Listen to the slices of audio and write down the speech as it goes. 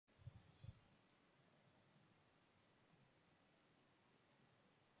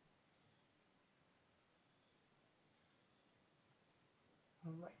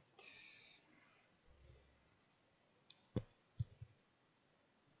Right.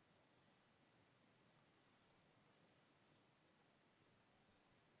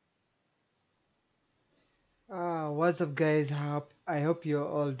 What's up, guys? I hope you're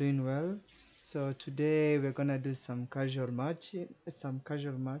all doing well. So today we're gonna do some casual matching.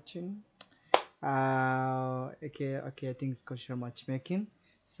 Okay, I think it's casual matchmaking.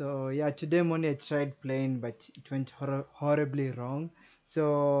 So yeah, today morning I tried playing, but it went horribly wrong.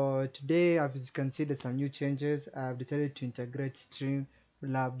 So today, as you can see, there's some new changes. I've decided to integrate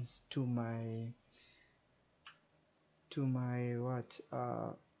Streamlabs to my what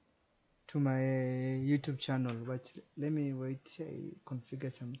to my YouTube channel. But let me wait. I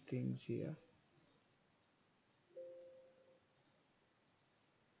configure some things here.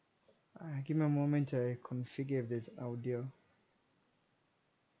 Give me a moment. I configure if there's audio.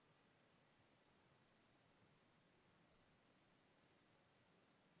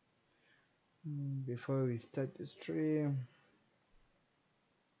 Before we start the stream.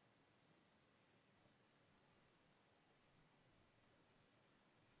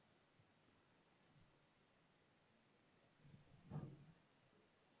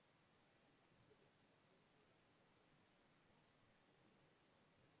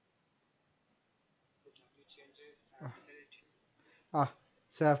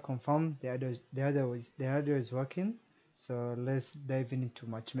 So I've confirmed the other is working. So let's dive into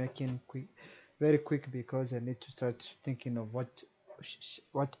matchmaking very quick, because I need to start thinking of what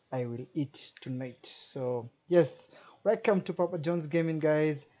I will eat tonight. So yes, welcome to Papa John's Gaming,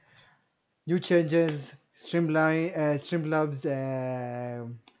 guys. New changes, Streamlabs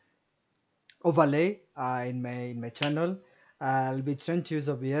overlay in my channel. I'll be trying to use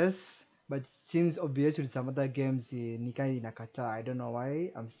OBS, but since OBS with some other games nikai inakata, I don't know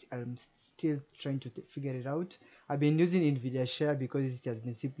why. I'm still trying to figure it out. I've been using NVIDIA Share because it has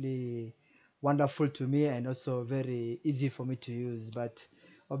been simply wonderful to me and also very easy for me to use, but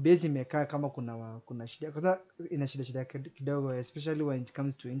OBS imekaa kama kuna shida, kwa sababu ina shida kidogo, especially when it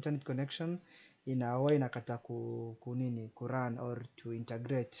comes to internet connection. Inawa inakata kurun or to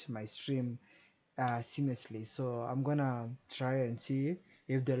integrate my stream seamlessly. So I'm gonna try and see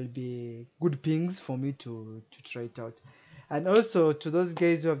if there'll be good pings for me to try it out. And also, to those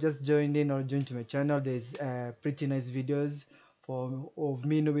guys who have just joined in or joined to my channel, there's pretty nice videos of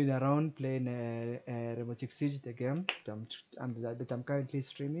me moving around playing Rainbow Six Siege, the game that I'm currently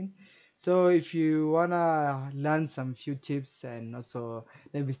streaming. So if you wanna learn some few tips and also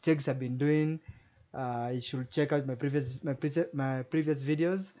the mistakes I've been doing, you should check out my previous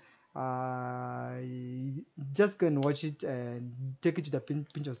videos. Just go and watch it and take it to the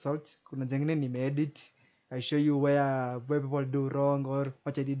pinch of salt. Kuna zingine nimeedit. I show you where people do wrong or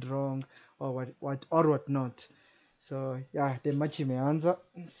what I did wrong or what not. So yeah, the match imeanza.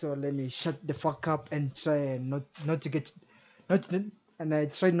 So let me shut the fuck up and try and not to get and I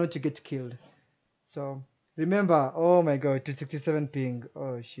try not to get killed. So remember, oh my god, 267 ping.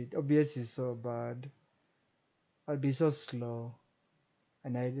 Oh shit, OBS is so bad. I'll be so slow,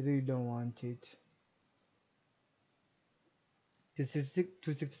 and I really don't want it.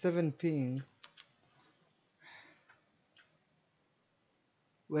 267 ping.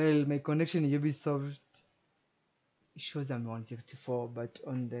 Well, my connection in Ubisoft shows I'm 164, but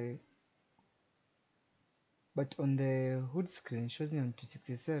on the hood screen shows me on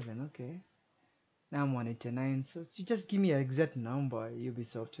 267. Okay, now I'm 189. So you just give me an exact number,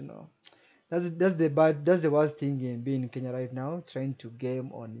 Ubisoft. You know, that's the worst thing in being in Kenya right now. Trying to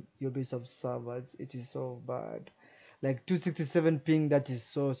game on Ubisoft servers, it is so bad. Like 267 ping, that is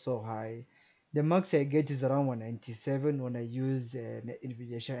so high. The max I get is around 197 when I use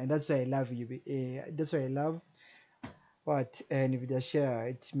NVIDIA Share, and that's why I love that's why I love what NVIDIA Share.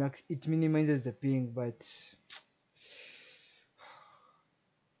 It minimizes the ping, but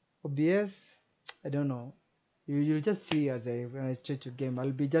OBS, I don't know. You'll just see when I try to game,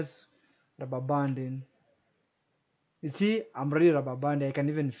 I'll be just rubber banding. You see, I'm really rubber banding. I can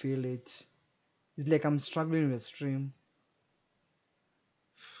even feel it. It's like I'm struggling with the stream.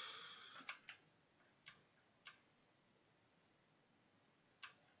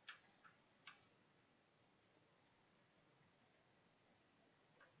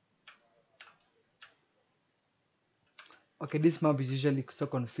 Okay, this map is usually so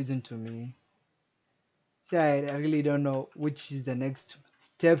confusing to me. See, I really don't know which is the next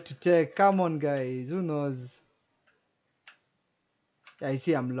step to take. Come on, guys. Who knows? Yeah, I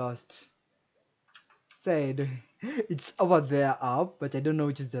see I'm lost. Said it's over there up, but I don't know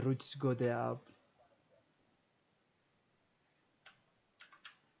which is the route to go there up.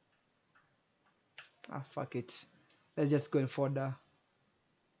 Ah, fuck it. Let's just go and further.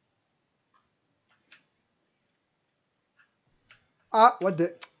 Ah, what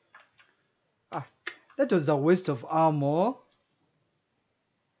the? Ah, that was a waste of armor.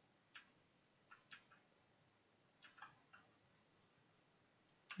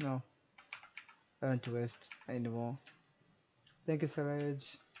 No, I don't waste anymore. Thank you,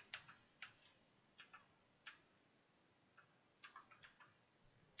 Savage.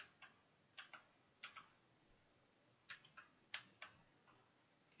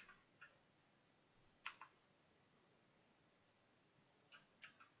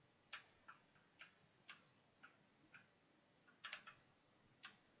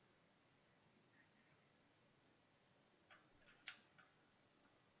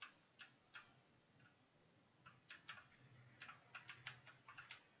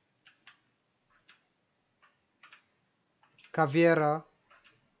 Caviera.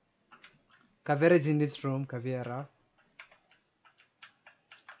 Caviera is in this room. Caviera.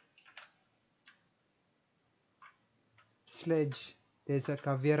 Sledge. There's a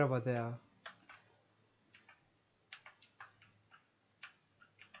Caviera over there.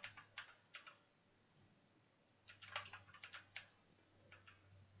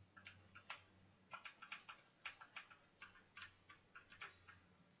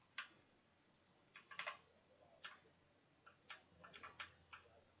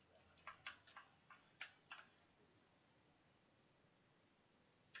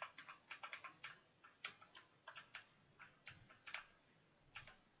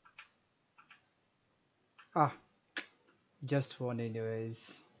 Ah, just one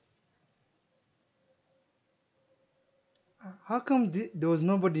anyways. How come there was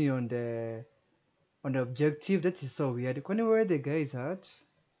nobody on the objective? That is so weird. Kwani where the guy is at?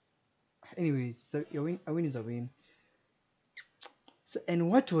 Anyways, so a win is a win. So,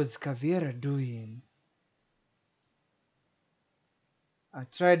 and what was Caviera doing? I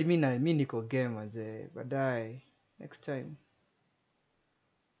tried me niko game as a badai next time.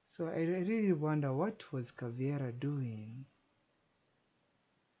 So I really wonder what was Caviera doing?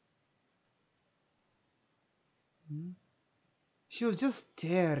 Hmm? She was just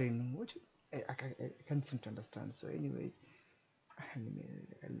staring. What? I can't seem to understand. So, anyways,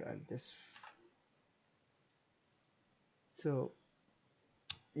 I'll just. So,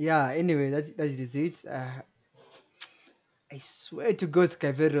 yeah. Anyway, that is it. I swear to God,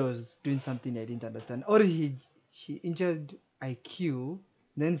 Caviera was doing something I didn't understand, or she injured IQ,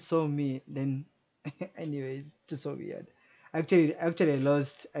 then saw me, then. Anyways, just so weird. Actually, I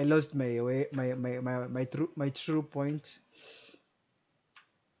lost my way, my true point.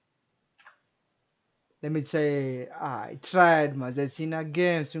 Let me say, I tried, man. There's in a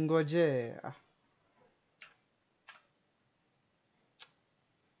game, sungoje.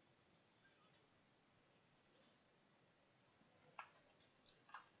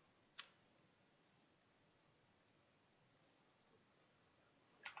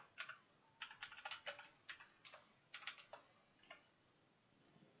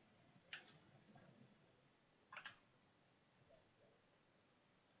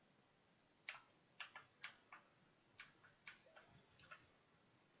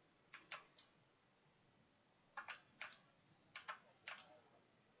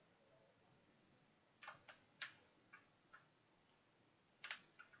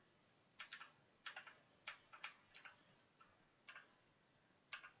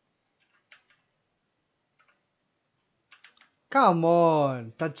 Come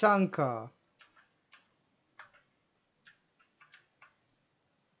on, Tachanka.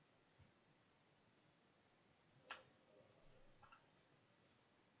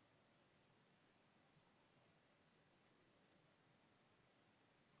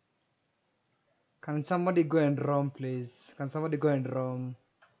 Can somebody go and roam, please? Can somebody go and roam?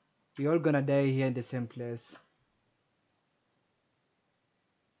 We all gonna die here in the same place.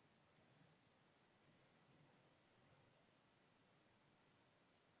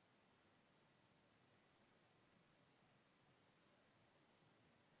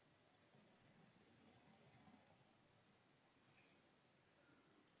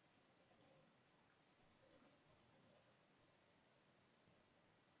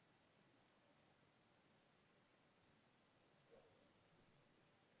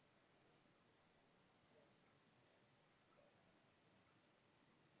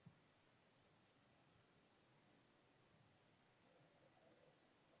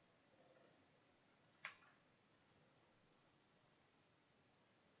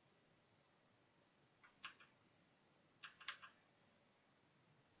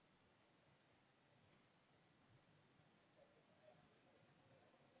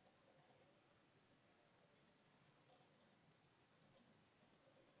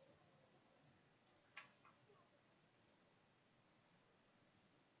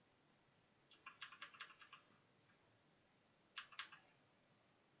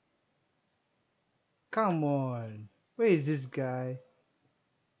 Come on. Where is this guy?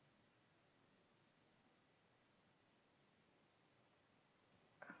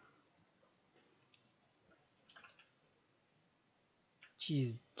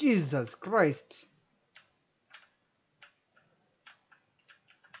 Jeez. Jesus Christ.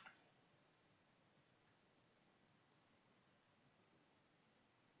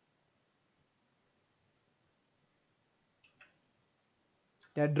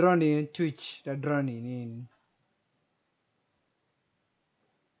 They're droning in Twitch. They're droning in.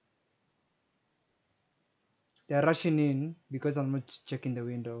 They're rushing in because I'm not checking the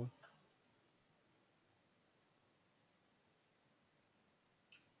window.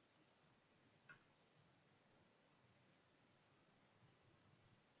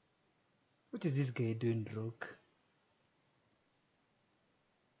 What is this guy doing, Rook?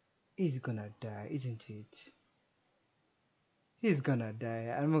 He's gonna die, isn't it? He's gonna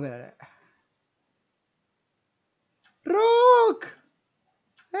die. I'm not gonna. Rook!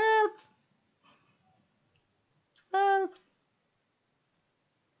 Help! Help!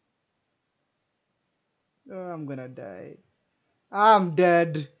 Oh, I'm gonna die. I'm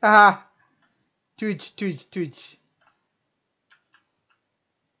dead. Ah! Twitch, Twitch, Twitch.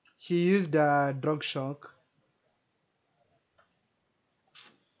 She used a drug shock.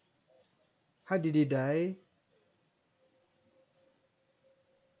 How did he die?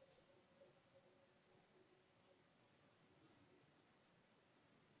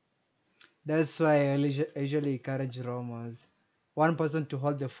 That's why I usually encourage roamers. One person to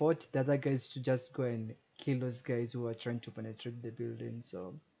hold the fort, the other guys to just go and kill those guys who are trying to penetrate the building.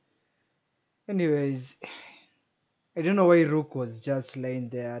 So, anyways, I don't know why Rook was just laying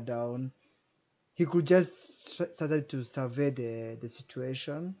there down. He could just started to survey the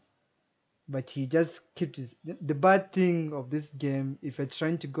situation, but he just kept his. The bad thing of this game, if you're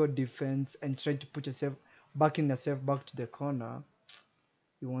trying to go defense and trying to put yourself back to the corner,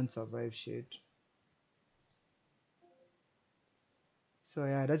 you won't survive shit. So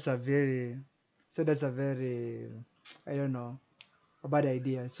yeah, that's a very, I don't know, a bad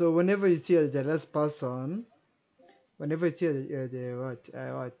idea. So whenever you see the last person, whenever you see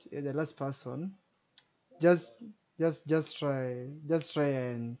the last person, just just try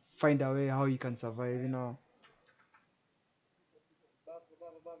and find a way how you can survive.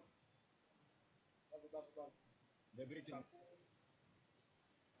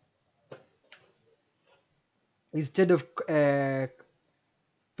 Instead of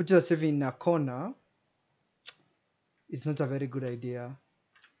put yourself in a corner, it's not a very good idea.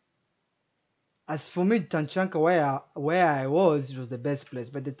 As for me, Tanchanka, where I was, it was the best place.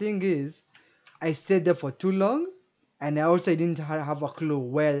 But the thing is, I stayed there for too long, and I also didn't have a clue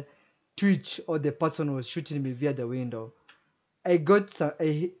where Twitch or the person was shooting me via the window. I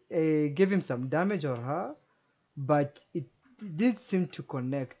gave him some damage or her, but it didn't seem to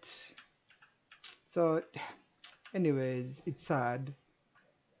connect. So, anyways, it's sad.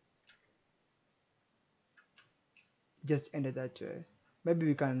 Just ended that way. Maybe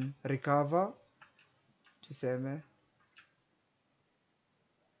we can recover. Tuseme.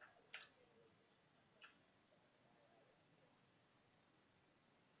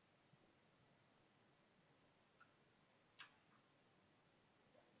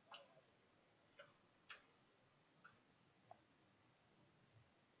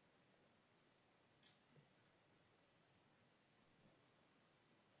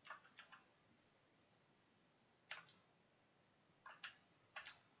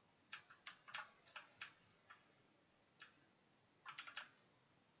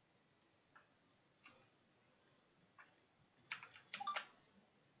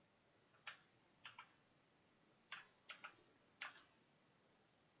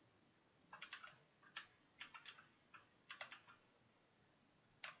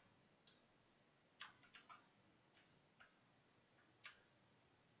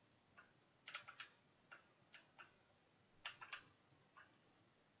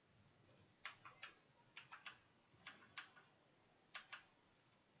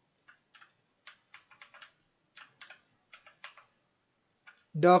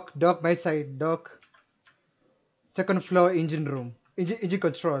 Doc, my side, Doc. Second floor engine room. Engine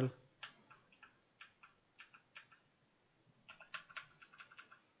control.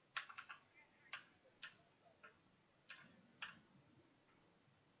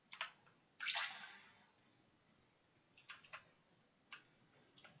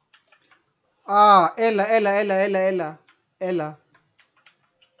 Ah, Ella.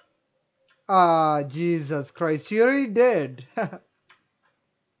 Ah, Jesus Christ, you already dead.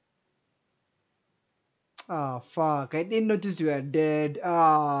 Ah, fuck, I didn't notice you were dead.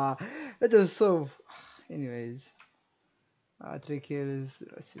 Ah, that was so. Anyways, 3 kills,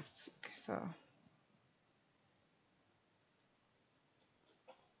 assists. Okay, so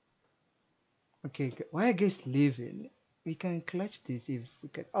okay, why are guys leaving? We can clutch this if we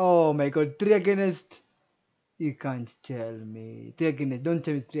can. Oh my god, 3 against. You can't tell me 3 against. Don't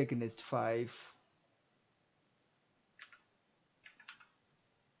tell me it's 3 against 5.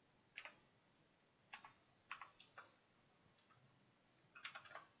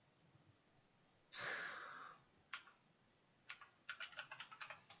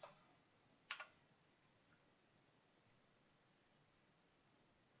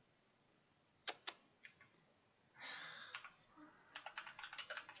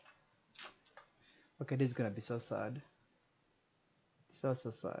 Okay, this is gonna be so sad. So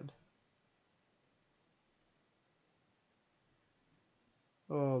sad.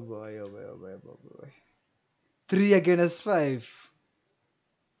 Oh boy, oh boy, oh boy, oh boy. 3 against 5.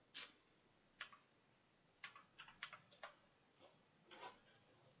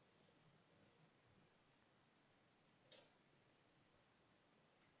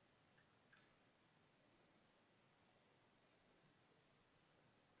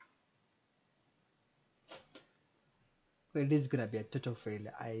 Well, this is gonna be a total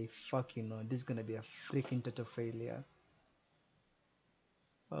failure. I fucking know this is gonna be a freaking total failure.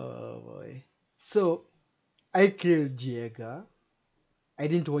 Oh boy. So I killed Jaeger. I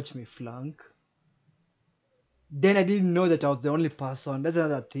didn't watch my flank. Then I didn't know that I was the only person. That's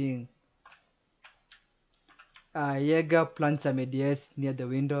another thing. Jaeger plants some ADS near the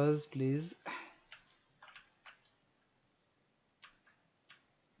windows, please.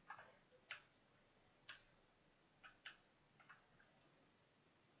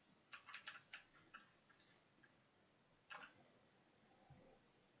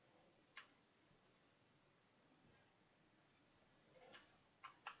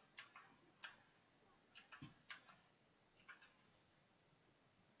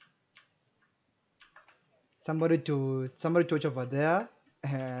 Somebody to watch over there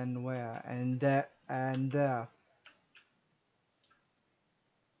and where and there and there.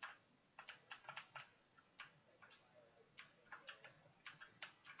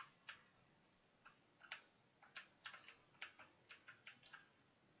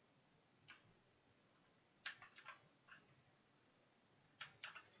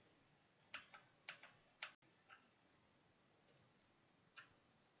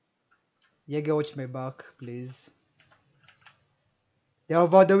 Jaeger, watch my back, please. They're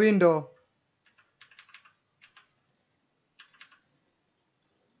over the window.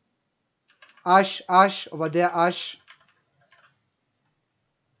 Ash, over there, Ash.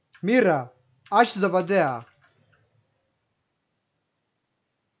 Mira, Ash is over there.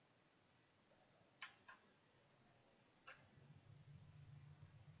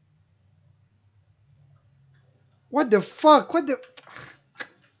 What the fuck? What the...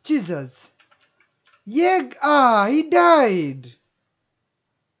 Jesus. He died.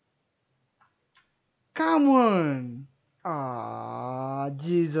 Come on.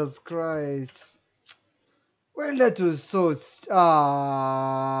 Jesus Christ. Well, that was so...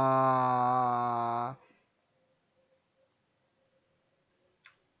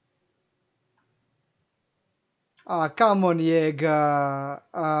 come on, Jaeger.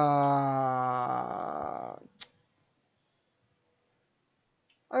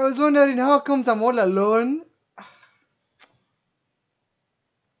 I was wondering how comes I'm all alone.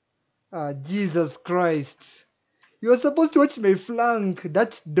 Jesus Christ. You were supposed to watch my flank,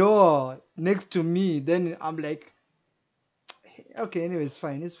 that door next to me. Then I'm like, okay, anyway, it's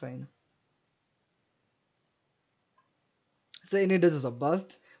fine, it's fine. So anyway, this is a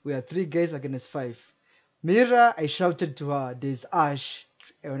bust. We are 3 guys against 5. Mira, I shouted to her, there's Ash.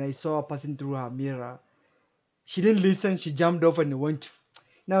 When I saw her passing through her mirror, she didn't listen. She jumped off and went.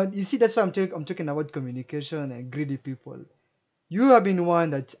 Now you see, that's why I'm talking about communication and greedy people. You have been one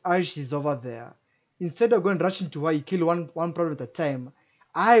that Ash is over there. Instead of going rushing to her, you kill one problem at a time.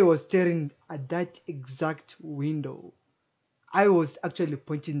 I was staring at that exact window. I was actually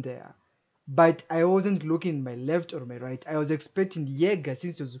pointing there. But I wasn't looking my left or my right. I was expecting Jaeger,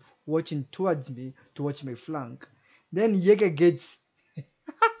 since he was watching towards me, to watch my flank. Then Jaeger gets...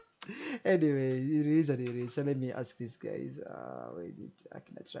 Anyway, it is what it is. So let me ask these guys. Where is it? I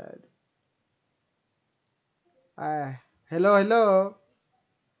cannot try it. Hello, hello.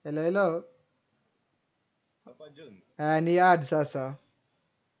 Hello, hello. Ni ad sasa.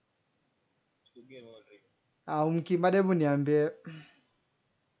 Mkimada, hebu niambie.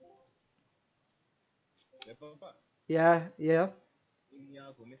 Yeah, yeah.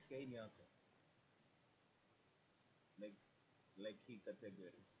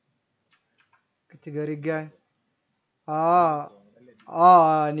 Category gani?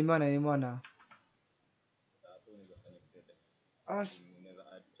 Nimeona. As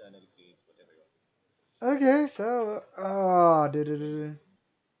okay, so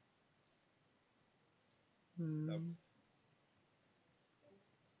Hmm.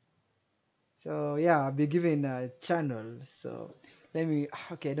 So yeah, I'll be given a channel. So let me.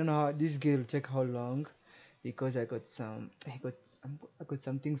 Okay, I don't know how this game will take how long, because I got some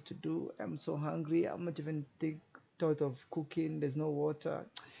things to do. I'm so hungry. I'm not even thought of cooking. There's no water.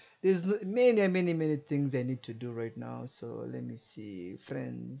 There's many things I need to do right now. So let me see.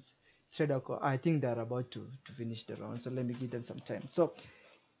 Friends, I think they're about to finish the round. So let me give them some time. So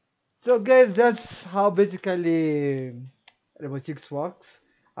guys, that's how basically Rainbow Six works.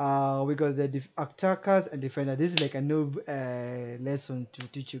 We got the attackers and defender. This is like a new lesson to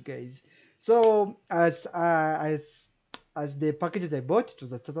teach you guys. So as the packages I bought, it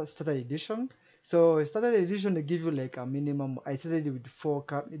was a starter edition. So starter edition, they give you like a minimum. I started with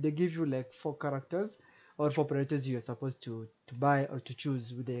they give you like 4 characters or 4 operators you're supposed to buy or to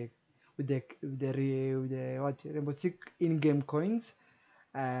choose with the what Rainbow Six in-game coins,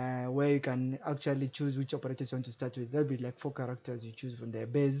 where you can actually choose which operators you want to start with. There'll be like 4 characters you choose from their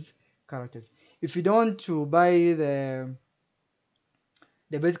base characters. If you don't want to buy the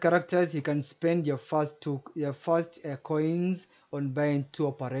base characters, you can spend your first coins on buying 2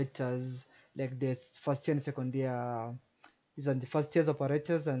 operators, like the first year and second year. These are the first year's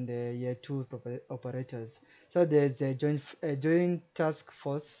operators and the year 2 operators. So there's a joint task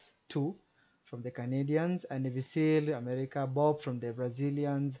force 2 from the Canadians, and Navy SEAL America, Bob from the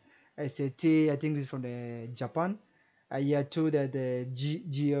Brazilians, SAT I think this is from the Japan, year 2 the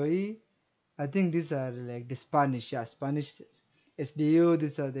GOE. I think these are like the Spanish, Spanish SDU.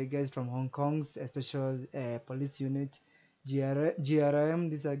 These are the guys from Hong Kong's special police unit. GRM,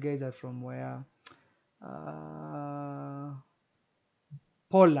 these are guys are from where? Uh,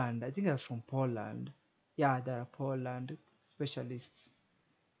 Poland. I think they're from Poland. Yeah, they're Poland specialists.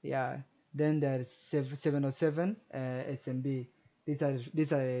 Yeah. Then there's 707 SMB. These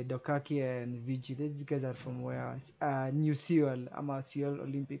are Dokaki and VG. These guys are from where? New Seoul. I'm a Seoul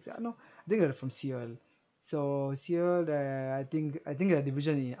Olympics. No, I think they're from Seoul. So Seoul, I think they're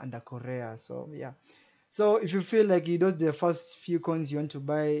division under Korea. So yeah. So if you feel like you don't the first few coins you want to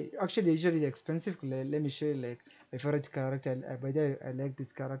buy, actually they're usually expensive. Let me show you like my favorite character. By the way, I like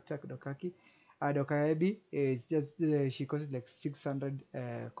this character Dokaki. Dokaebi is just she costs like 600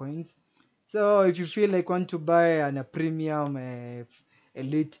 coins. So if you feel like want to buy a premium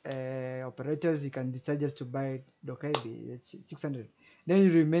elite operators, you can decide just to buy Dokaebi. It's 600. Then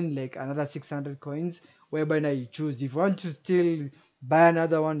you remain like another 600 coins, whereby now you choose. If you want to still buy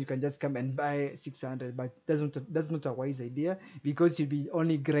another one, you can just come and buy 600. But that's not a wise idea, because you'll be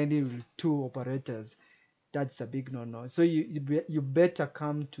only grinding with 2 operators. That's a big no-no. So you better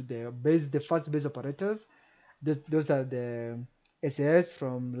come to the first base operators. Those are the SAS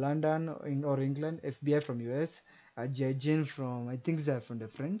from London or England, FBI from US, Jin from, I think they're from the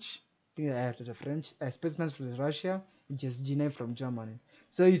French. I think they're the French, Space Nance from Russia, and just G9 from Germany.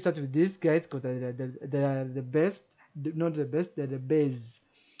 So you start with these guys because they're the best, not the best, they're the base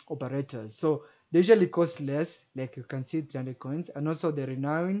operators. So they usually cost less, like you can see 300 coins, and also the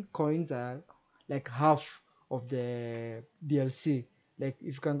renown coins are like half of the DLC. Like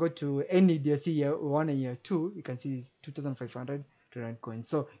if you can go to any DLC year 1 and year 2, you can see it's 2,500 rand coins.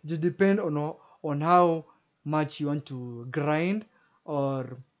 So it just depends on how much you want to grind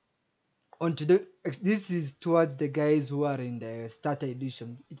or onto this is towards the guys who are in the starter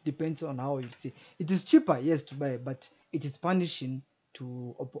edition. It depends on how you see. It is cheaper, yes, to buy, but it is punishing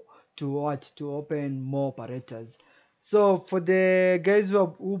to open more operators. So for the guys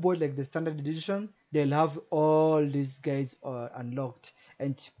who bought like the standard edition, they'll have all these guys unlocked,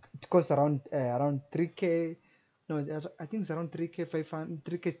 and it costs around 3k. No, I think it's around 3k 500,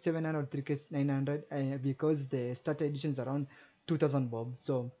 3k 700, 3k 900, and because the starter edition is around 2,000 bob.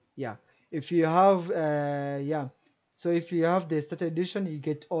 So yeah, if you have if you have the starter edition, you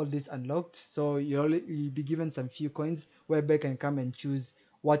get all this unlocked. So you'll be given some few coins whereby you can come and choose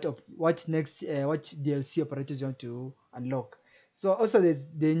what DLC operators you want to unlock. So also there's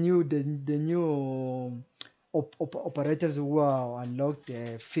the new operators who are unlocked,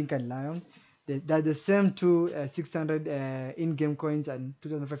 Fink and Lion. They're the same 600 in-game coins and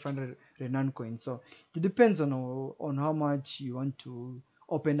 2,500 renown coins. So it depends on how much you want to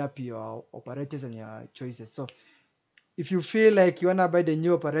open up your operators and your choices. So if you feel like you wanna buy the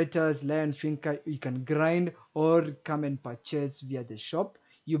new operators, Lion, Finca, you can grind or come and purchase via the shop.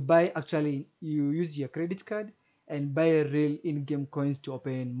 You use your credit card and buy real in-game coins to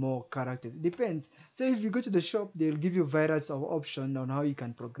open more characters. It depends. So if you go to the shop, they'll give you various of options on how you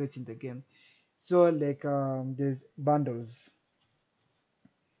can progress in the game. So like there's bundles.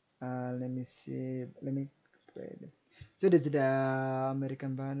 Let me see. Let me play this. So there's the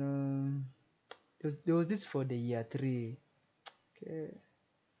American bundle. There was this for the year 3. Okay.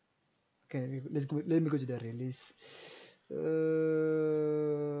 Okay, let's go. Let me go to the release. No,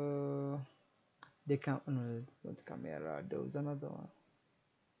 not camera. There was another one.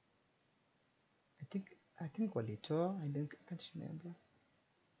 I think Walito. I can't remember.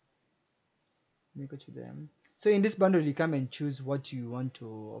 Let me go to them. So in this bundle, you come and choose what you want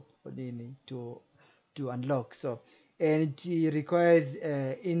to unlock. So and it requires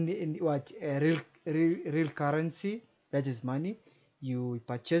in what real currency, that is money. You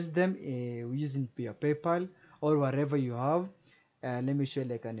purchase them using your PayPal or whatever you have. Let me show you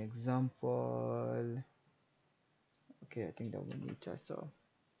like an example. Okay, I think that we need to. So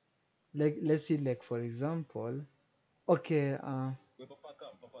like let's see, like for example, okay,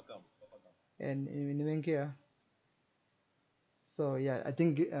 and in here. So yeah, I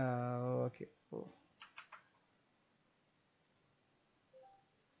think okay. Oh.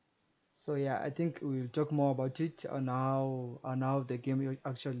 So yeah, I think we'll talk more about it on how the game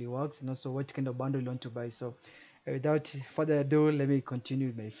actually works and also what kind of bundle you want to buy. So without further ado, let me continue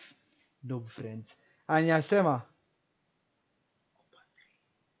with my noob friends. And yasema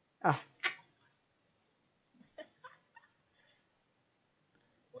ah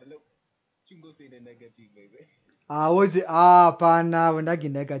was it pana wendagi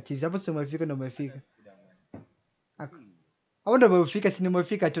negatives hapo, sio umefika na umefika hapo ndo umefika, si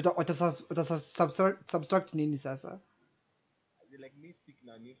nimefika tu subtract nini sasa?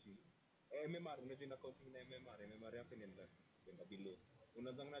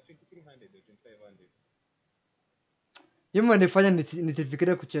 Yeye nifanya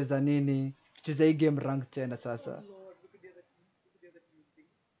nisifikirie kucheza nini, kucheza hii game rank tena sasa.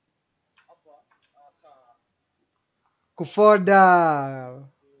 Kufoda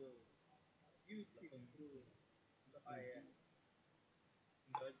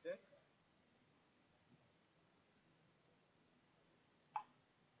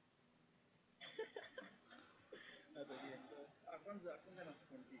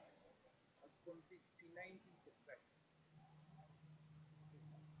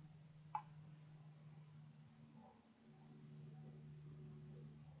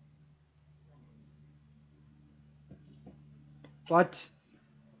what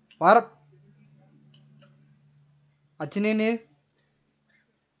ati nini?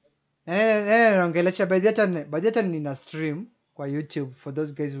 Naongelesha budget nina stream kwa YouTube for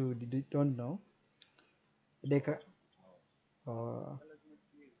those guys who don't know. Deka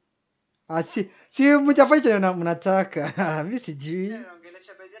si mtafanya chenye mnataka. Mimi sijui.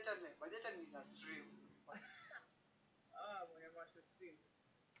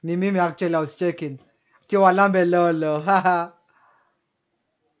 Ni mimi actually I was checking. Tio walambe lolo.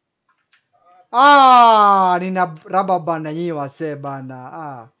 Nina raba bana nyinyi wase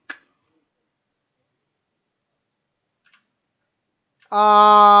bana.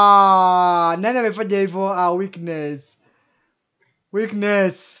 Nani amefanya hivyo? Weakness.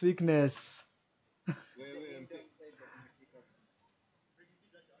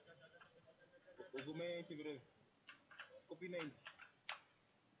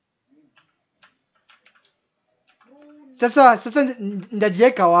 Sasa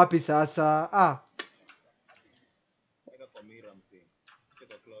ndajieka wapi sasa?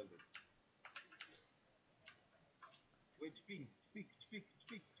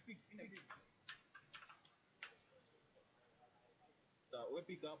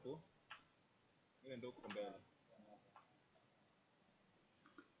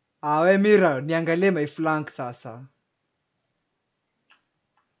 We Mira, niangalie my flank sasa.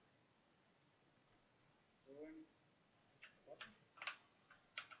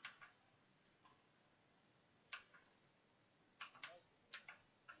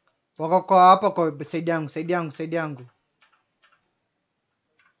 Wako kwa hapa kwa side yangu.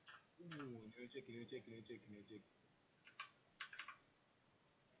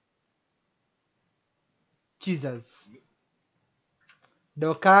 Jesus.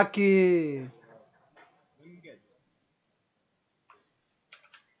 Dokaki.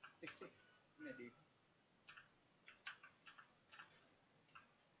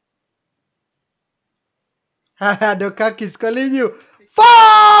 Dokaki is calling you.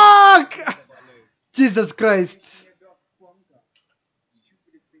 Fuck! Jesus Christ.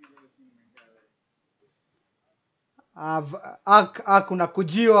 Ak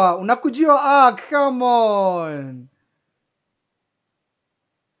unakujiwa come on.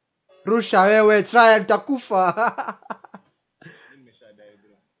 Rusha wewe, try utakufa.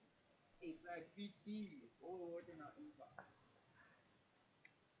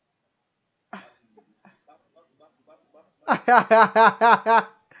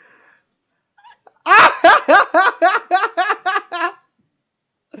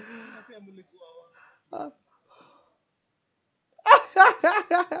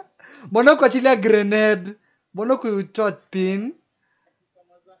 Mbona kuachilia grenade? Mbona kutoa pin?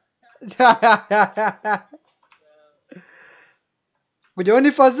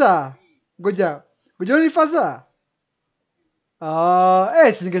 Ngoja faza. Ngoja faza.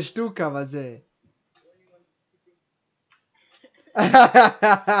 Singeshtuka mazee.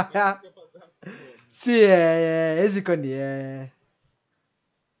 Si hizi koni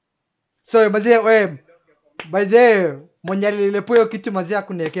So mazee mwenye alilepo hiyo kitu mazee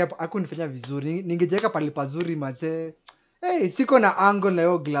hakunifanya vizuri. Ningejiweka pale pazuri mazee. Siko na angle na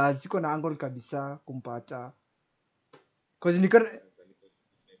hiyo glass, siko na angle kabisa kumpata. Cause niko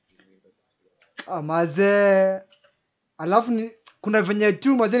mazee. Alafu kuna venye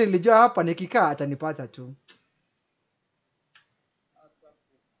tu mazee nilijua hapa nikikaa atanipata tu.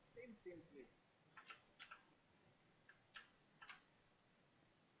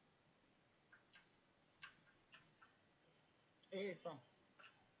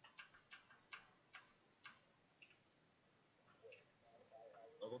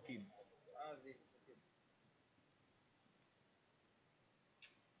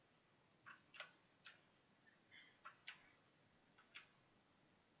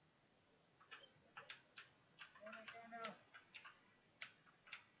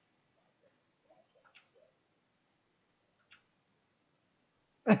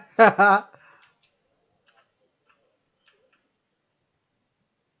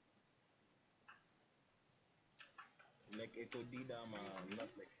 Like it would be not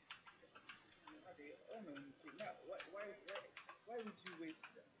like. Why would you wait?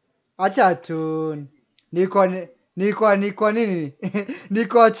 Acha tu. Niko nini?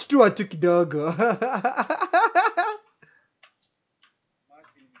 Niko achtua tu kidogo.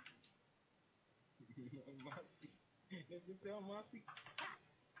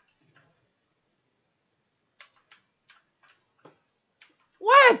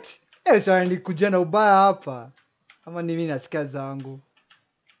 What? Sasa nilikuja na ubaya hapa. Ama ni mimi nasikia zangu.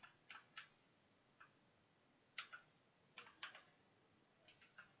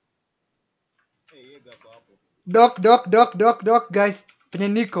 Doc, guys. Penye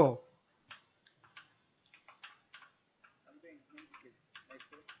niko.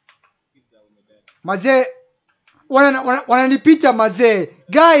 Mazee. Wananipita mazee.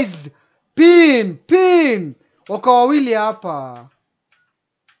 Guys. Pin. Wako wawili hapa.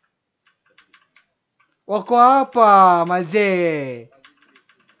 Wako hapa mazee.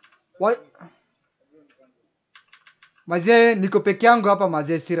 Mazee niko peke yangu hapa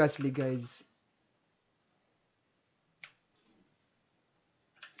mazee, seriously guys.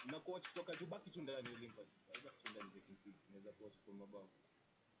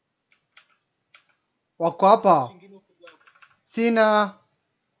 Wako hapa. Sina.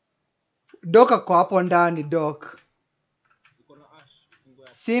 Doc ako hapo ndani, Doc.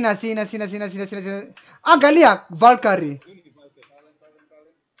 Sina. Angalia Valkyrie.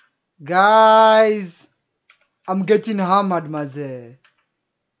 Guys, I'm getting hammered mazee.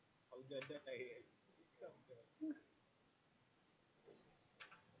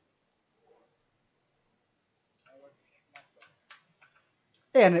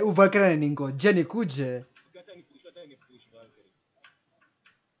 Valkyrie ananingoje nikuje.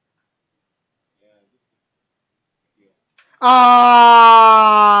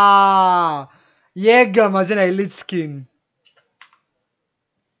 EVGA mazee na elite skin.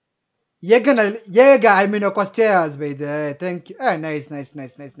 EVGA I mean CORSAIR by the way. Thank you. Nice.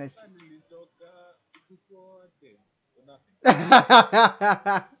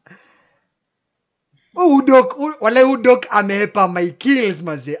 Udok amehepa my kills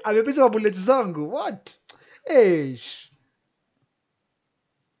mazee. Amepesa bullets zangu. What?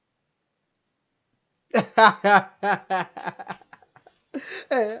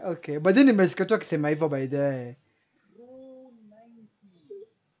 Okay, but then nimesikia tu akisema hivyo by the way.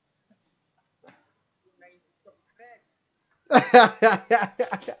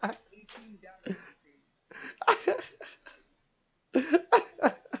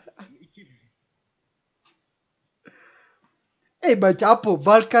 But hapo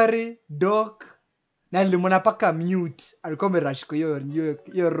Valkyrie, Doc na nilimwona paka mute alikuwa amerush kwa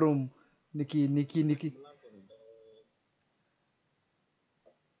hiyo room niki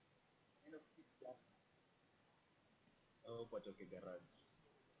Oh, patoke garage.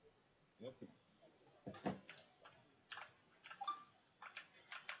 Yep.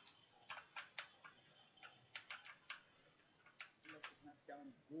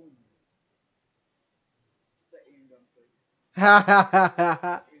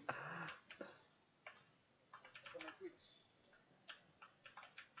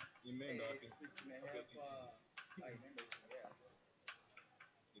 Imeenda wapi?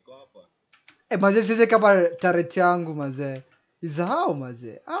 Iko hapa. Mazee sisi kama turret yangu mazee. Is how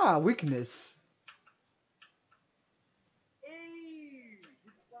mazee. Ah, weakness.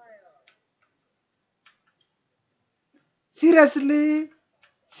 Seriously?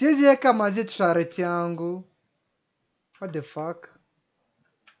 Siwezi weka mazee turret yangu. What the fuck?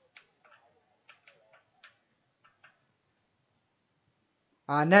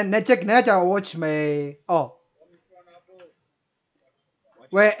 Ah, na check na watch my oh.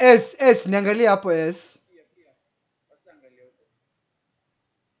 We S niangalie hapo S.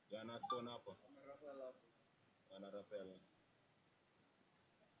 Yana spawn hapa. Ana rappel.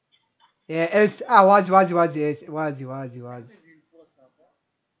 Yeah, S wazi S wazi.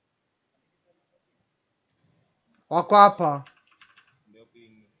 Wako hapa. Ndio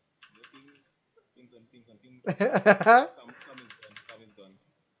ping. Ping. Coming.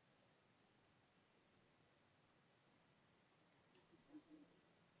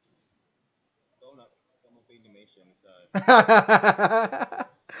 Kaona kama ping imeisha ni sawa.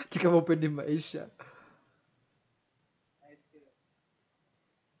 Kama upendi maisha.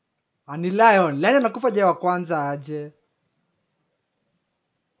 Ani Lion anakufa je wa kwanza aje.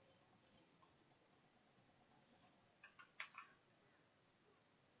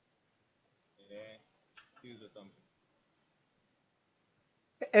 Use something.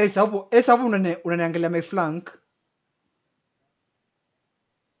 Sababu unaniangalia my flank.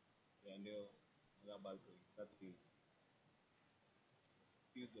 Yeah, ndio. Nga balcony. That's it.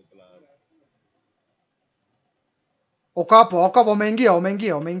 Use the plus. Ukapo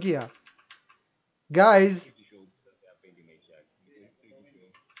umeingia.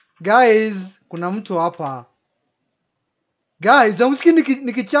 Guys, kuna mtu hapa. Guys, hamsikii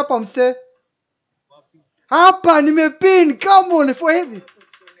nikichapa mse. Hapa nimepin, come on for heavy.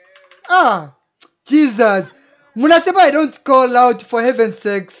 Ah, Jesus. Mnasema I don't call out for heaven's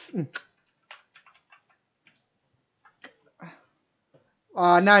sakes.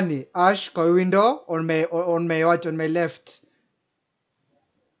 Nani? Ash kwa window on my left.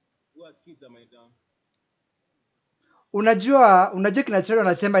 Unajua kinachoto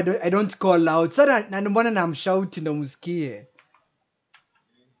anasema I don't call out. Sasa na mbona namshout ndo msikie.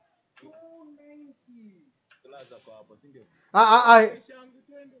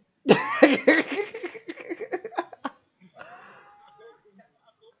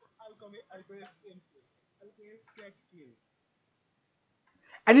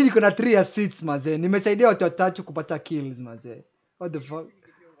 Ani niko na 3 assists mazee. Nimesaidia watu watatu kupata kills mazee. What the fuck?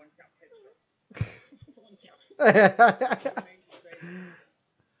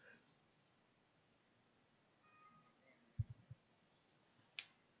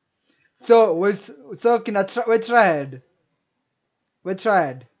 So we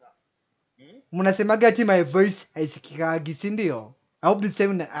tried. Mnasemaga ati my voice haisikikagi, si ndio? I hope the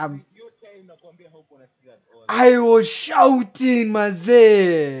same I was shouting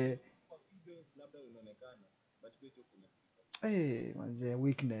mazee. Hey, mazee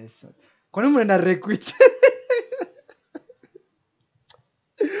weakness. Kwa nini mnaenda requit?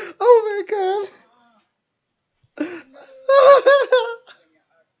 Oh my god.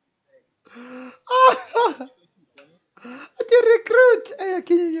 Ati recruit. Aya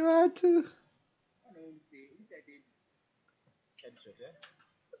kinyi watu.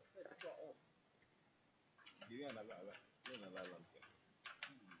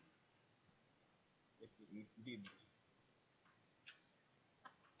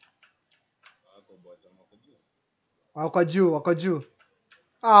 Wako juu.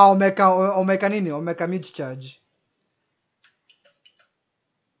 Umeka nini? Umeka mid charge.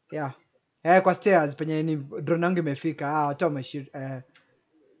 Yeah. Kwa stairs penye ni drone yangu imefika. Watu wameshit.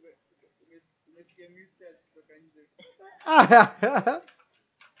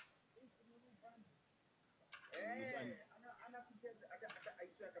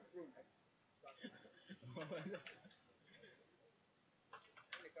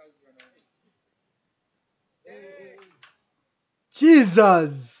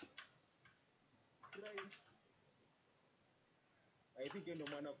 Jesus. I think ndo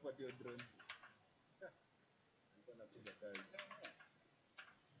maana kupatia drone. Niko napiga kazi.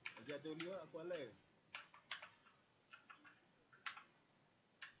 Hujatoliwa kwa live.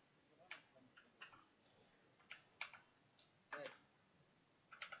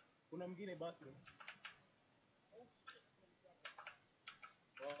 kuna mwingine bathroom.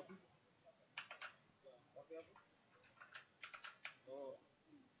 Wapi? Wapi hapo? Oh,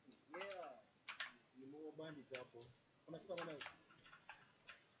 yeah. Ni mo bandit hapo. Unasikia maana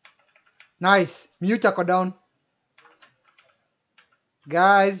Nice. Mute ako down.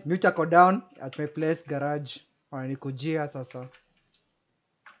 Guys, mute ako down at my place garage. Wananikujia sasa.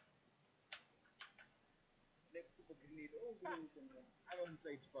 I on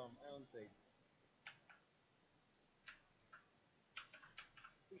site farm. I on site.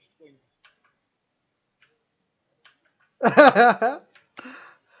 Push point.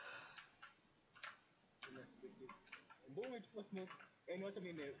 Mbona umechukua smoke? Yaani wacha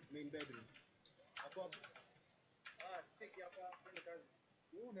main bedroom. Hapo hapo. Take hapa kwenye kazi.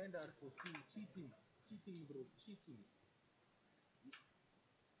 Wewe unaenda R4C cheating. Cheating bro, cheating.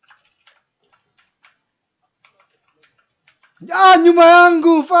 Ah, nyuma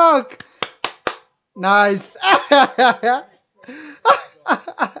yangu, fuck. Nice.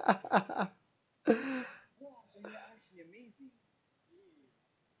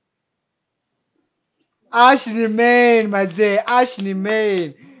 Ash ni main, mazee. Ash ni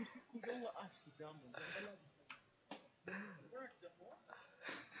main.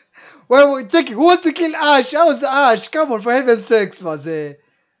 Wait, check it. Who wants to kill Ash? I was Ash. Come on, for heaven's sakes, mazee.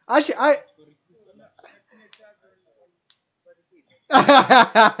 Ash,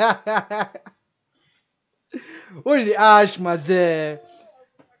 Who ni Ash, mazee?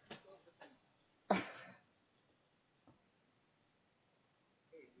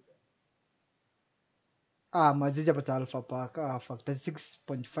 Ah, mazee japata alpha pack. Ah, fuck.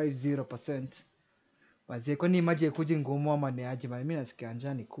 36.50%. Mazee, kwani maji ikuji ngumu ama ni aje? Mimi nasikia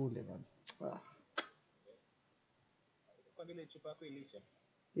njaa ni kule, mazee. Ah. Kwa vile chupa yako ilisha.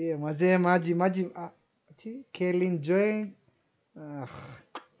 Yeah, mazee, maji. Ah, ati Kelly join. Ah.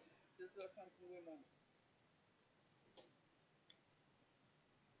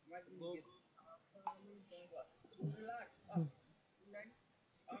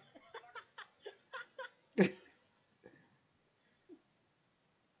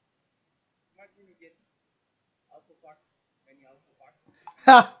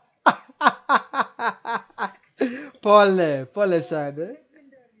 Pole sana.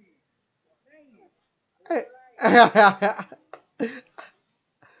 Eh.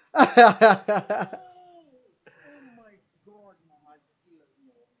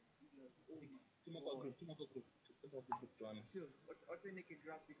 Tuma kwa group. Tuma kwa group tuone.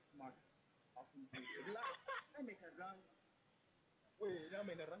 Wewe,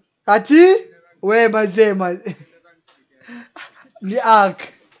 nami na rank. Ati? We mazee. Ni arc.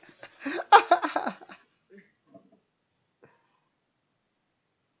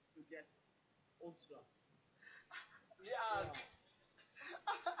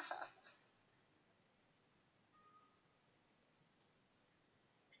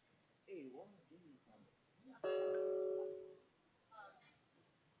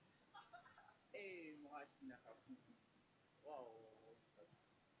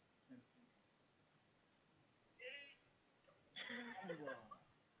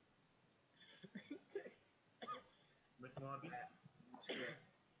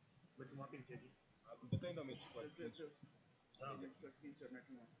 Mtoto ndo amechukua screenshot.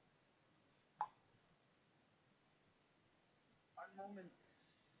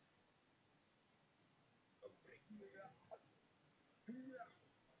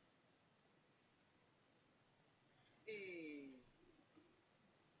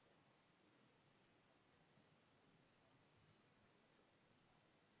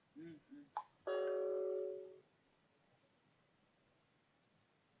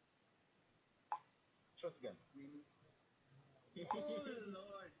 Shotgun. Oh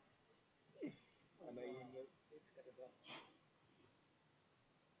Lord. Anaingia.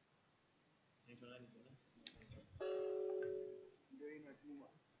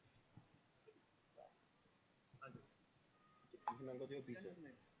 Zinangoja picha.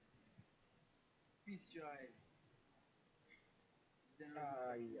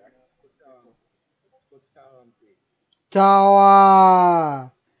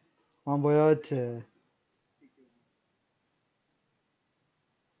 Tawa. Mambo yote.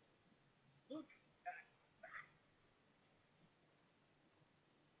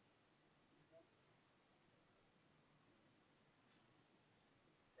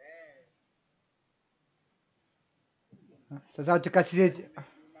 Sasa tukasije.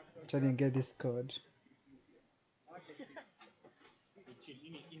 Acha niingie Discord.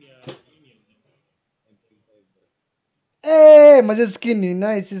 Eh, mazee skin ni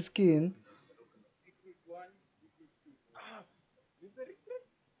nice skin.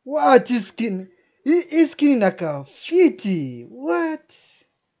 What is skin? Hii skin inakaa fiti. What?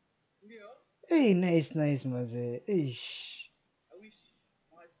 Ndio. Hey, nice mazee. Ish. I wish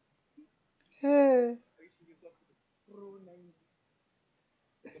Hey. ingekuwa Pro 90.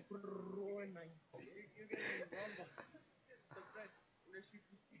 Pro 90. You guys remember? Surprise. Unashoot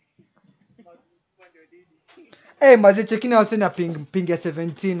upande wa didi. Hey, mazee chekini wase na ping ya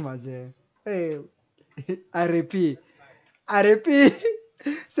 17 mazee. Hey. RP. RP.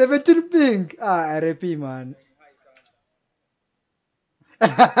 17 ping. Ah, RP man. Hai sana.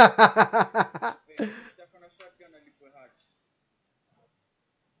 Sasa na shotgun alipwe hard.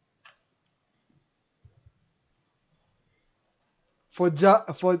 For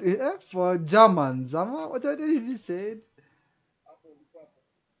Germans. What did he say? Hapo ulikuwa hapo.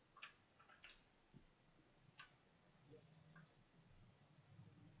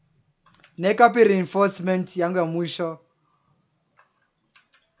 Neka pi reinforcement yangu ya mwisho.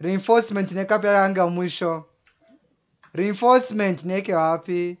 Reinforcement neka pi yangu ya mwisho. Reinforcement neke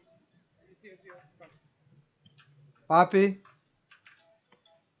wapi? Sio. Wapi?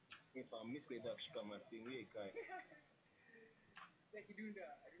 If I'm missing that kushika masimu hiyo ikae. Kidunda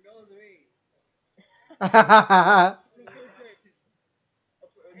all the way.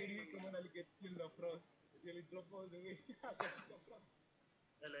 Nili kama na get skill na frost. Nili drop all the way.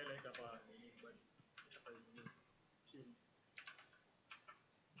 Ele hapa nini bali. Hapa nini. Chill.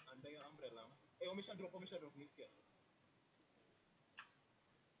 Andai umbrella. Umesha drop nisikia.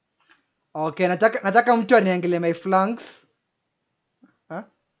 Okay, nataka mtu aniangalie my flanks. Huh?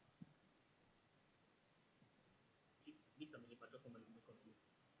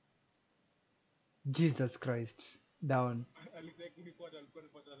 Jesus Christ. Down.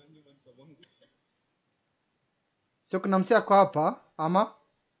 So kuna msee ako hapa ama?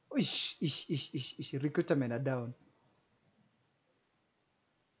 Ish. Recruiter mena down.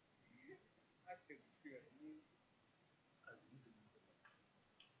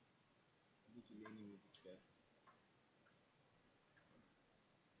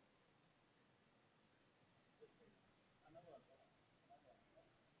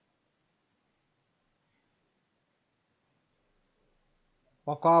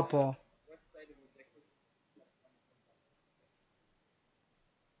 Wako hapo.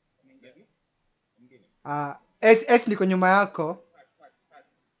 S niko nyuma yako.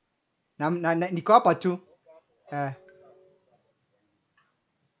 Na niko hapa tu.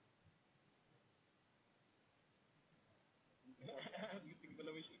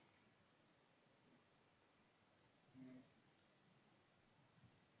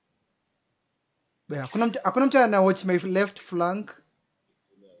 Hakuna mtu ana watch my left flank.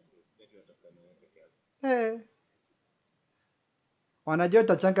 Wanajua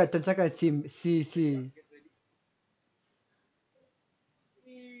tachanga si.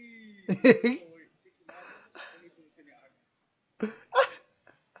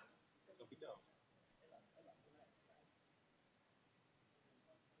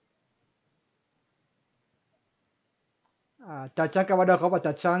 Tachanka bado wako hapa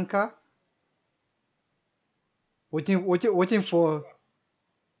Tachanka. Waiting for.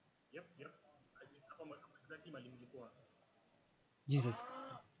 Yep. Hapa exactly mali mlikuwa. Jesus.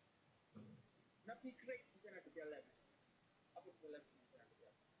 Na migrate tena kwa left. Hapo kwa left.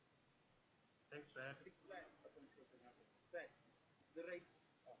 Thanks, Fred. Fred. The right.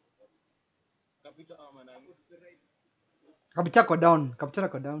 Kapita ama nani? The right. Kapita ko down.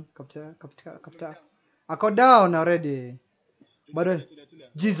 Kapita. Ako down already. Bado.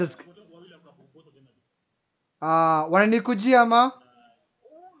 Jesus. Wananikujia ma?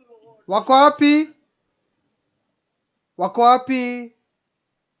 Wako wapi?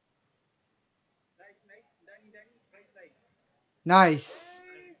 Nice.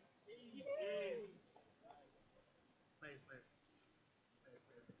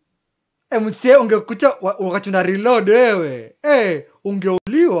 Msee ungekuta wakati una reload wewe.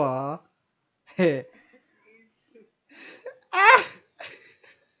 Ungeuliwa.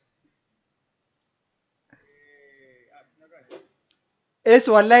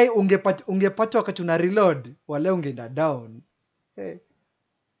 Walai ungepata wakati una reload, walai ungeenda down.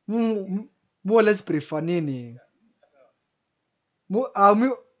 More less prefer nini?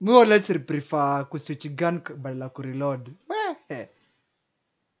 More less prefer kuswitch gun badala kureload.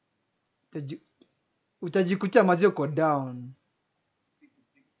 Utajikuta mazi uko down.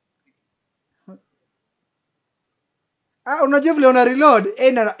 Unajua vile una reload,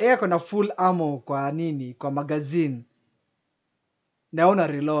 yako na full ammo kwa nini? Kwa magazine. Na una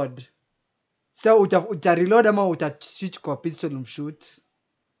reload. So uta reload ama uta switch kwa pistol mshoot.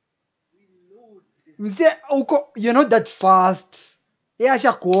 Mzee you're not that fast. Yeye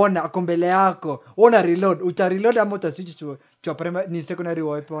ashakuona ako mbele yako. Una reload. Uta reload ama uta switch to a primary ni secondary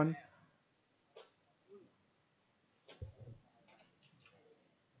weapon.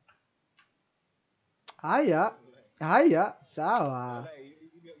 Haya. Haya, sawa.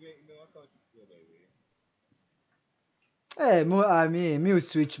 Mi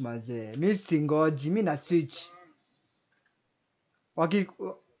uswitch mazee. Mi singoji, mi na switch. Waki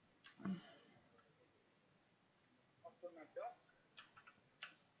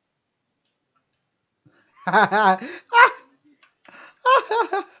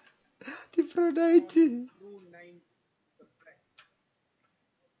Aphrodite.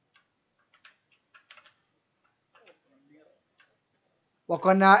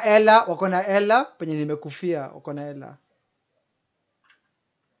 Wako na Ella penye nimekufia, wako na Ella.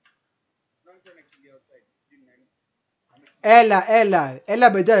 Ella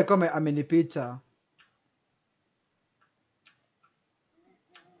baadaye alikuwa amenipita.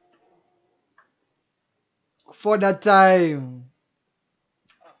 For that time.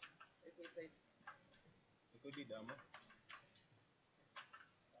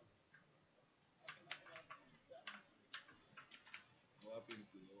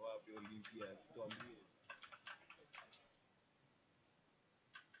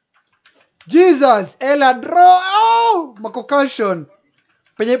 Jesus, Ella draw. Oh, concussion.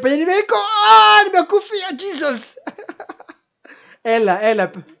 Penye nimeiko. Ah, nimekufia Jesus.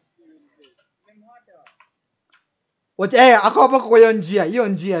 Ella. What ako hapo kwa hiyo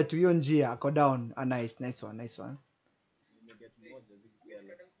njia, ako down. Ah, nice one.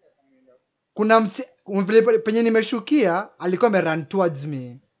 Kuna vile penye nimeshukia alikuwa amerun towards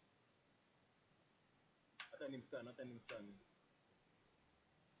me. Hata ni mstani.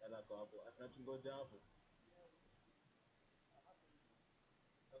 Ala kwa hapo. Atungoja hapo.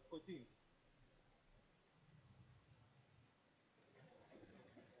 Kochi.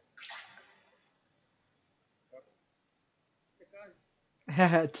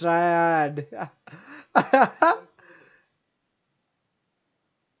 Triad.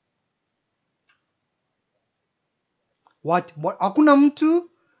 What? Hakuna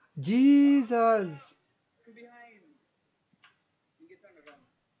mtu? Jesus.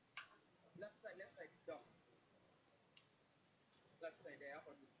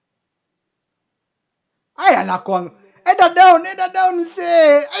 Ay, anakwang. Eda down,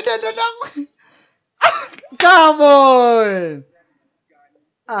 say. Eda down. Come on.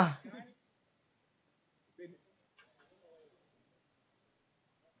 Ah.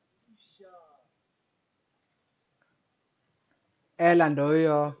 Ela ndo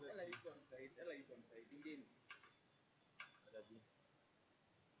huyo.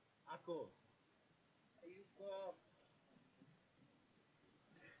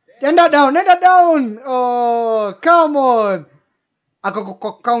 Enda down. Oh, come on. Ako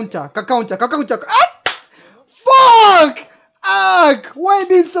counter. Ah! Fuck! Ark! Why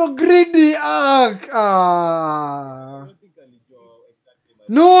being so greedy, Ark? Ah.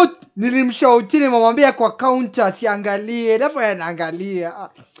 No, nilimshauti nimemwambia kwa counter siangalie. Alafu anaangalia.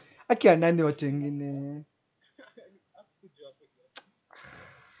 Akia nani watu wengine?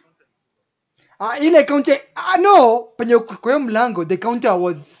 Ile counter no, penye kwa mlango the counter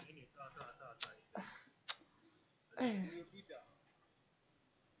was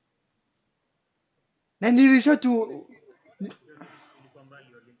na nilisha tu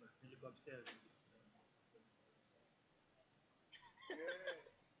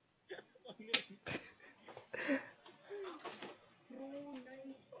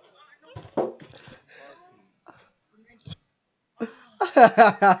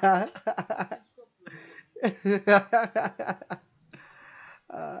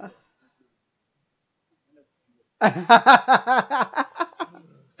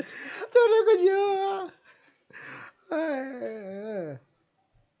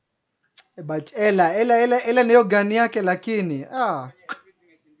but Ella niyo gani yake lakini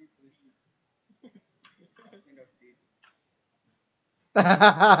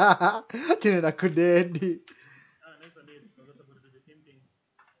tena kudedi.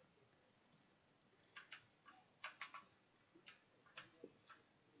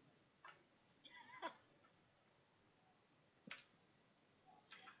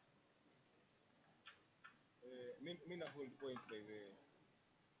 Mi na hold point by the way.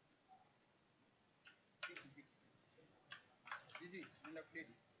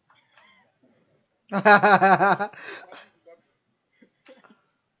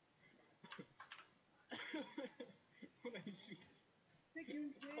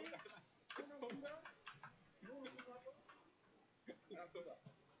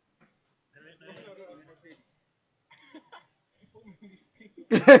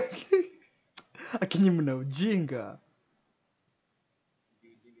 Akinyi mna ujinga.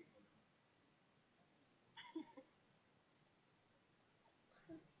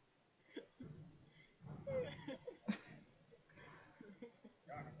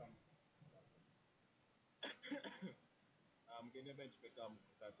 Mkenya bench peka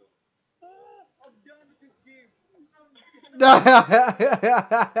mkato. I'm done with this game.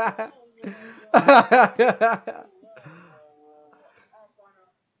 Hapana.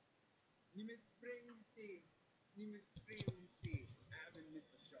 Nimespray msee. Nimespray msee. I haven't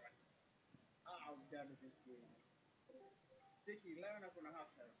missed a shot. I'm done with this game. Seki, Lion ako na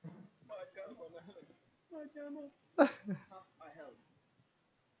half health. Machama. Half a health.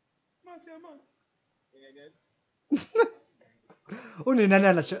 Machama. Yeah, guys. Uni nani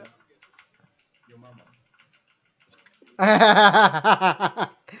anasho? Your mama.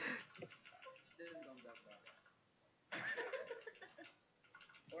 Doesn't come that far.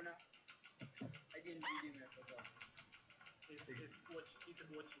 Ona, I didn't read him as well. He said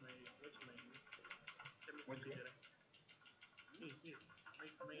watch my tell me What's consider. Yes,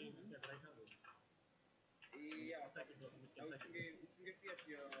 my internet right now. Yeah. Type it out, Now type it. you can get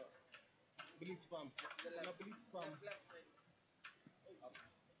your bleach pump. The bleach pump. Left side. Up.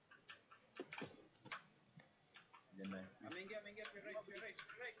 Ameingia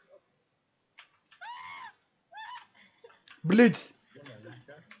right. Up. Blitz.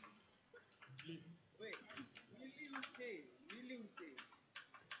 Wait, really say.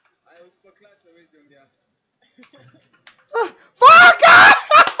 I was for class always doing there. Fuck!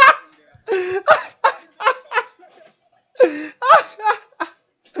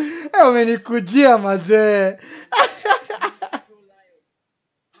 Umenikujia mazee.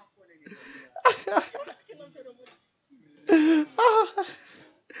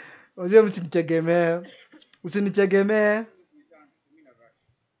 Wazee msinitegemee. Usinitegemee.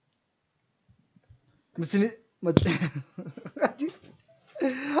 Msini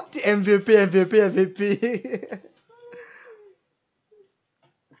ati MVP.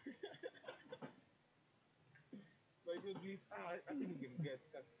 I think you can get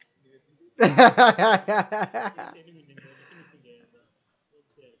cut.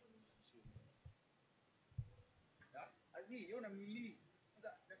 Azi, yona mili.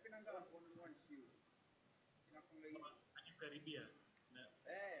 Napenda one shield. Inafunga hivi. Akikaribia na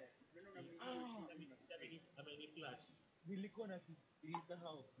Napenda una mili. ameni flash. Nilikuwa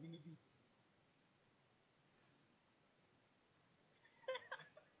nilisahau. Mini beat.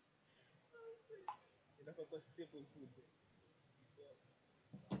 Inafaa kwa staple food.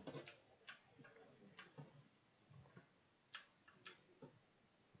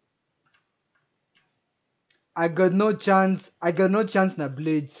 I got no chance na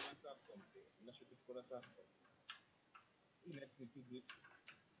Blitz.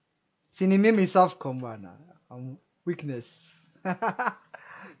 Sini mimi Safcom bwana. Weakness.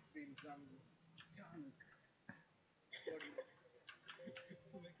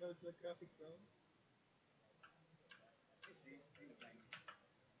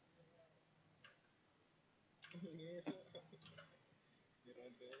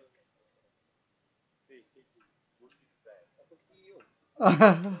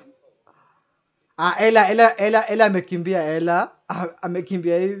 Ela amekimbia Ela.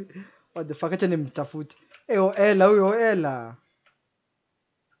 Amekimbia hivi. What the fuck, acha nimtafute. Ela huyo Ela.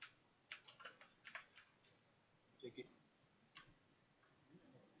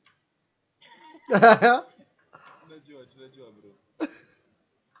 Tunajua bro.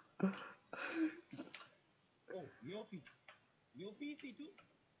 Oh, ni ofisi tu.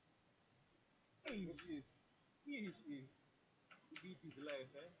 He beat his life,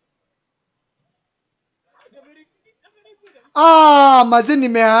 Mazi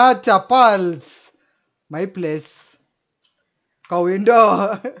nimeacha Pulse. My place. Kwa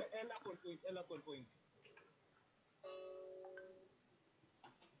window. Ella point.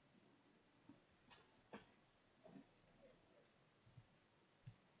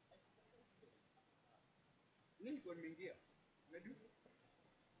 Nini kwa nimeingia? Medu?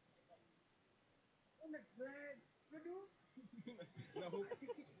 Drag. Medu? No.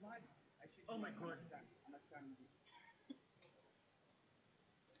 Oh my god.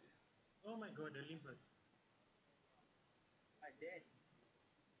 Oh my god, Olympus. I dead.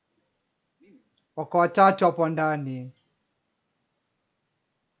 Nini? Wako watatu hapo ndani.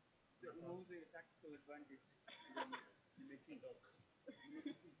 Umeuza your tactical advantage. Nimeking.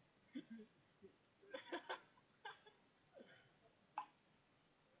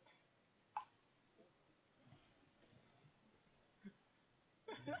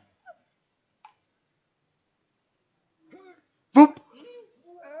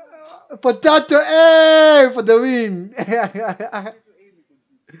 Potato, hey, for the win.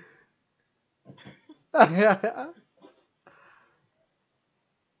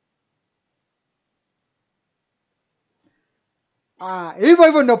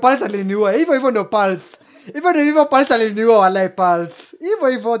 Hivyo ndo Pulse aliniua. Hivyo ndo Pulse. Hivyo Pulse aliniua walai Pulse.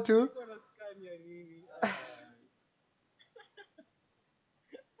 Hivyo tu.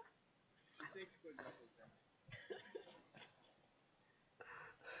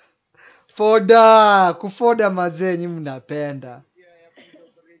 Kufoda mazee nyi mnapenda.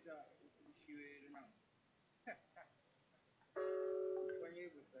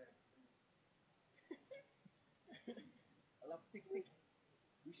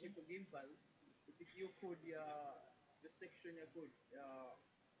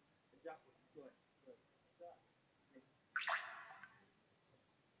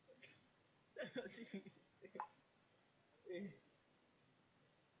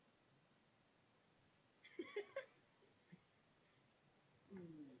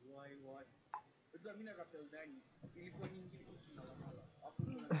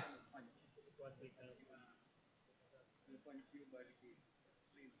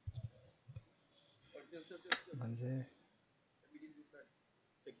 Manze.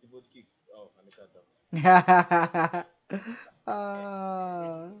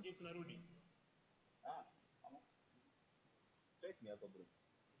 Yes, unarudi.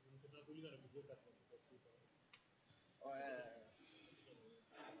 Tunakuuliza na kuweka kwa siku.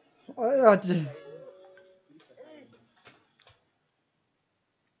 Ati.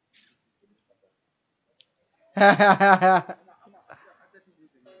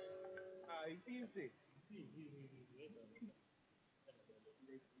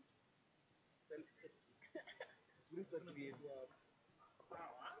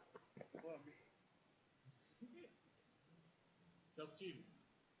 Talk chini.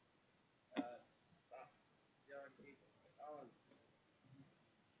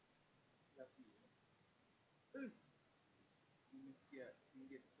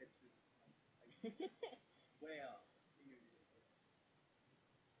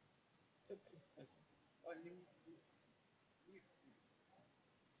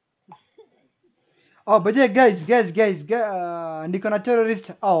 Oh, but yeah, guys, niko na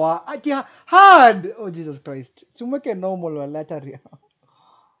terrorist. Ati hard. Oh, Jesus Christ. Sumweke normal wala hatari.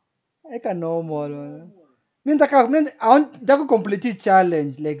 Eka normal wala. Mimi nataka complete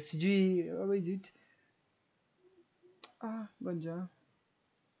challenge like sijui what is it? Ngoja.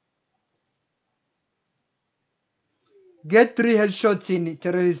 Get 3 headshots in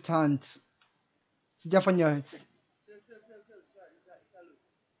terrorist hunt. Sijafanya.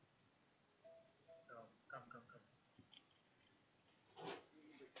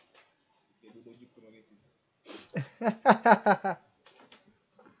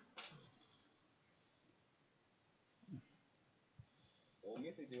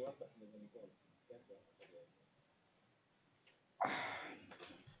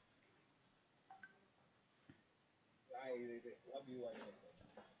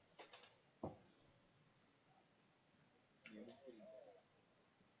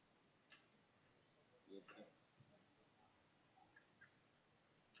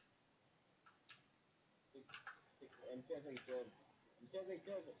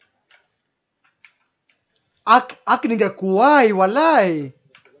 Ak ningekuwai walai.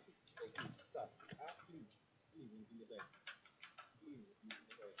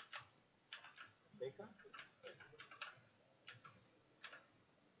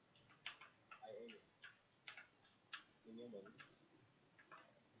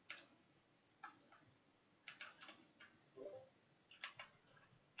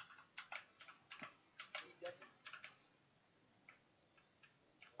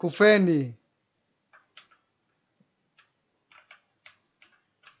 Kufeni.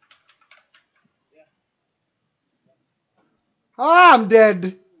 I'm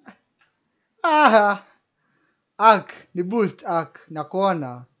dead. Ak, ni boost ak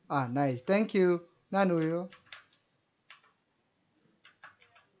nakuona. Nice. Thank you. Nani huyo?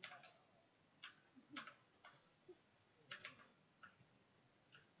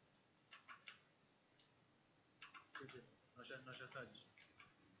 Nasha search.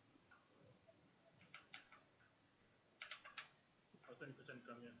 Sasa nikocha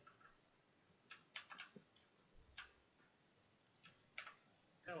nikamia.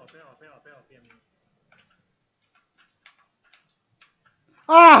 Pewa pia mimi.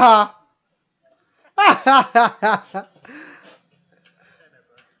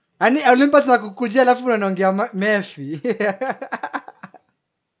 Ani Olympus na kukujia alafu unaniongea Mefi.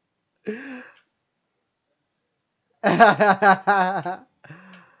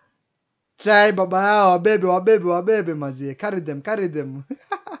 Try baba yao wabebe mazie. Carry them, carry them.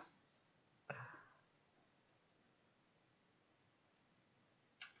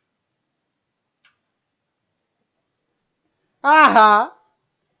 Aha!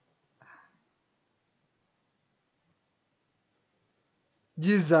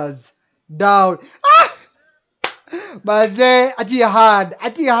 Jesus. Down. Ah! Mazie, ati hard.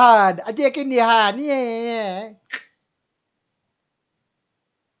 Ati akini hard. Yeah.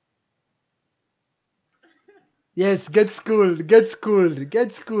 Yes, get schooled.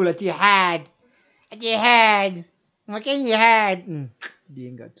 Ati hard. Makini hard.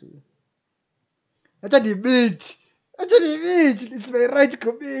 Jinga tu. Acha ni bitch. It's my right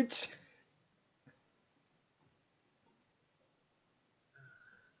to bitch.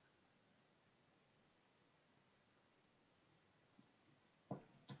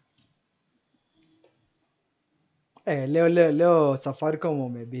 Leo Safaricom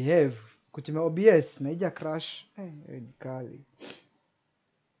wamebehave kutumia OBS na ija crash. Ni kali.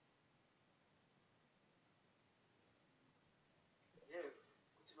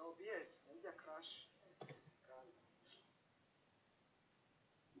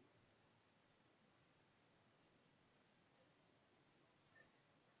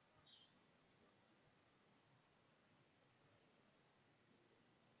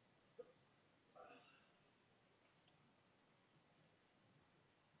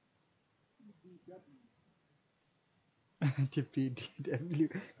 TPDW.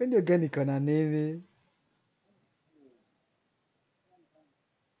 Kwani hiyo gani iko na nini?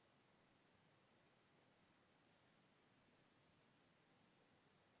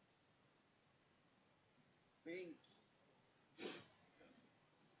 Benki.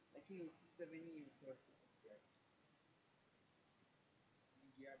 Lakini C7 hii kwa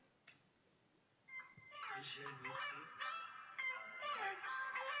EVGA.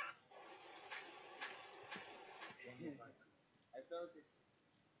 I felt it.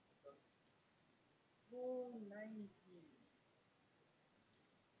 290.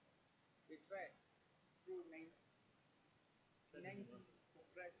 They tried. 290. 90 for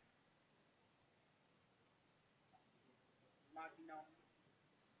price. Marking now.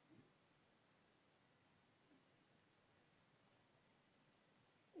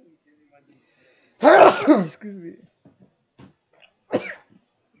 Excuse me.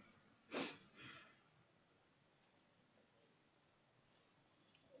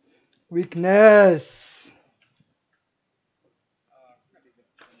 Weakness.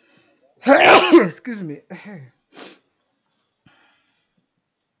 Excuse me.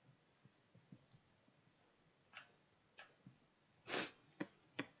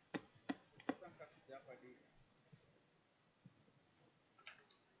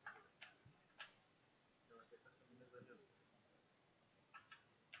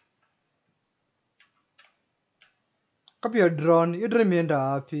 Copy your drone. Your drone imeenda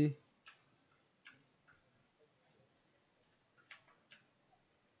wapi?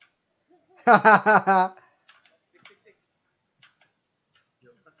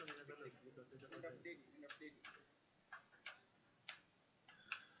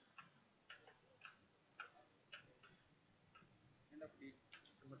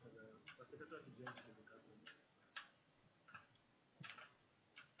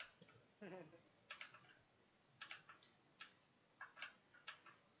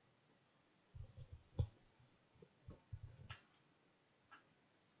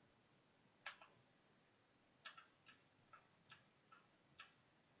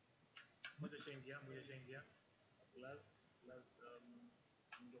 Moja shaingia. Plus,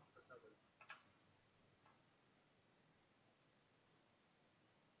 ndio kwa servers.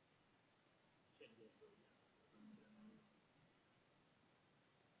 Shaingia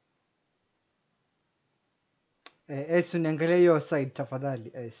so Uniangalie hiyo side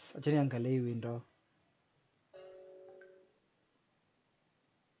tafadhali. Acha niangalie hii window.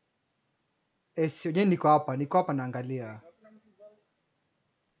 Unye niko hapa naangalia.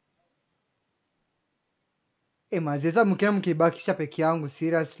 Mazeza mkiwa mkibakisha peke yangu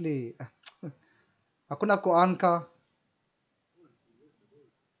seriously. Hakuna kuanka.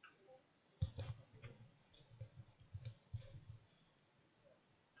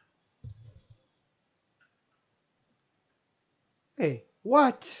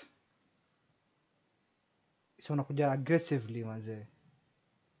 What? So unakuja aggressively mazee.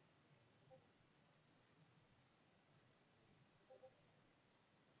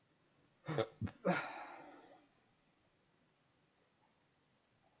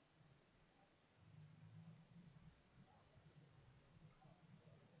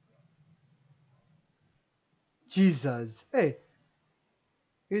 Jesus.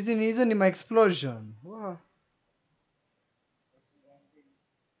 hizo ni my explosion. Wow.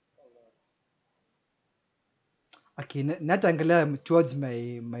 Okay, nataangalia towards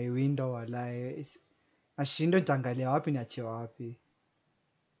my window walae. Nashindo nitaangalia wapi niachie wapi.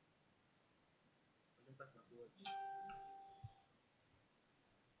 Olympus na kuwatch.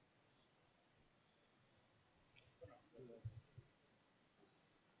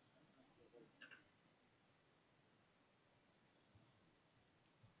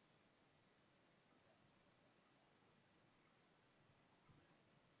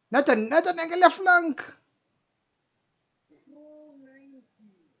 Nathan naangalia flank.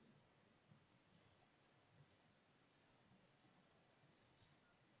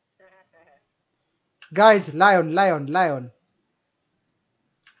 Guys, lion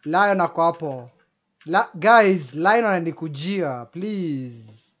ako hapo. Guys, lion ananikujia,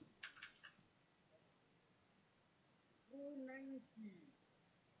 please.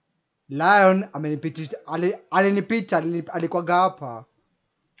 Lion amenipitisha, alinipita, alikuwaga hapa.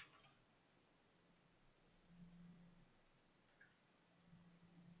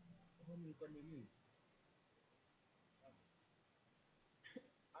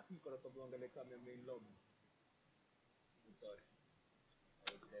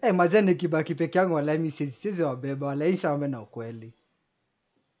 Mazee nikibaki peke yangu wala mimi siwezi wabeba, wala isha wame na ukweli.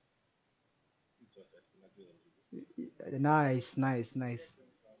 Nice.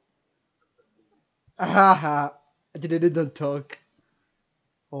 Haha, they don't talk.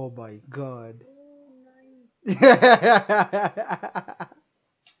 Oh my god.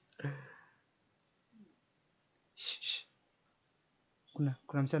 Shh.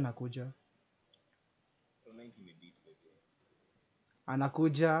 Kuna msee anakuja.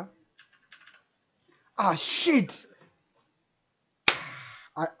 Anakuja. Ah shit.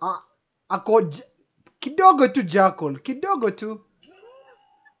 Ako kidogo tu Jackal, kidogo tu.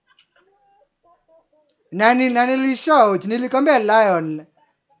 Nani nilishout, nilikwambia lion.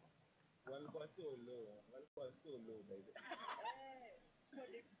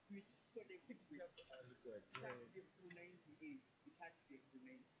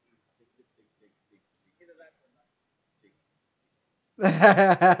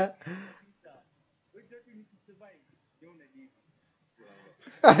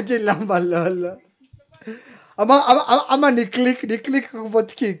 Ati lamba lolo. Ama ni click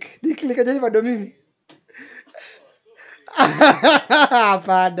kubot kick. Ni click ajali bado mimi.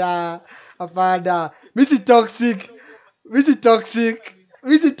 Hapana. Mimi toxic.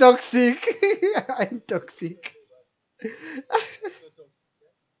 I'm toxic.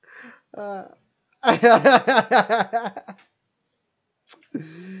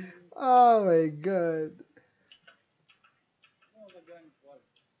 Oh my god.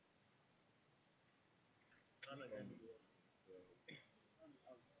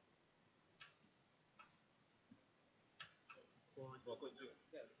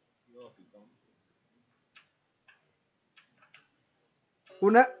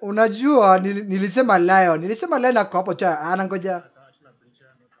 Unajua nilisema lion ako hapo cha anangoja.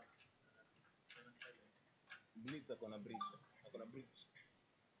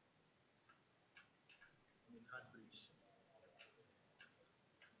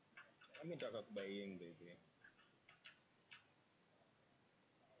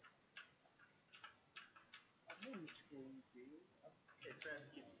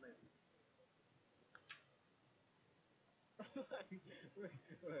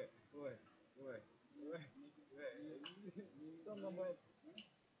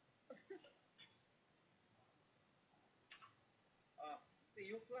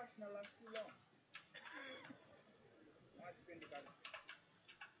 You flash na last too long.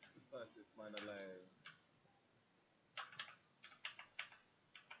 First is mine alive.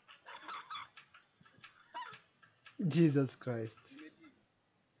 Jesus Christ.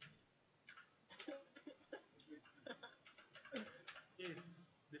 Yes,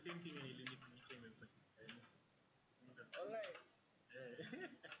 the same thing when you limit me came and Alright.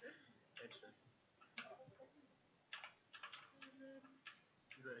 headshots.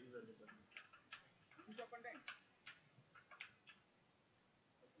 These are the best.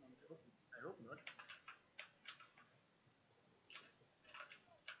 I hope not.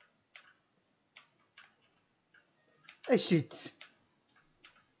 Hey shit.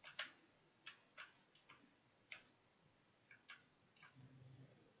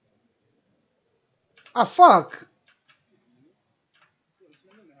 Ah fuck.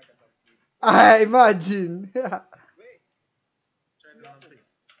 Imagine.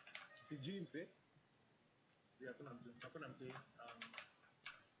 Sijui mse. Hakuna mse.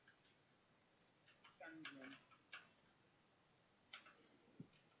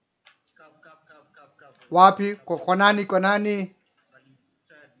 Wapi? Kwa nani? Kwa nani? Bali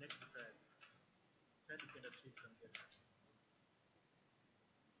thread, next thread. Thread ukienda chini something.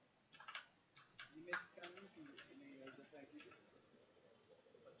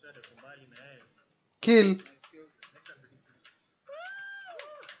 Thread uko mbali na yeye. Kill. Next time predict.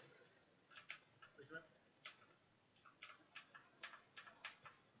 Which one?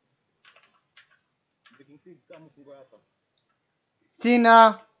 Mziki kama fungo hapa.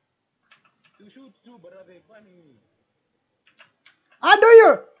 Sina. You shoot too, brother. Funny. Do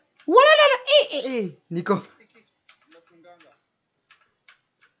you? Wala. Niko. Nasunganga.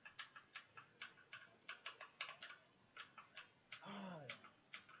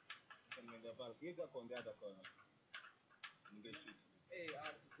 Kama val, kiga on the other corner. Ninge shoot. Hey,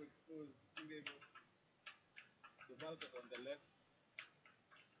 to expose. The val on the left.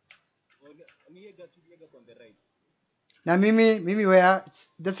 Niega on the right. Na mimi where?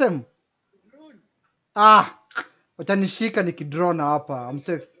 The same. Watanishika nikidrone hapa. I'm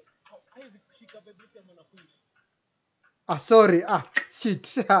sorry. Sorry.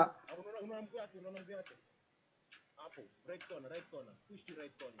 Shit. Hapo, right corner. Push to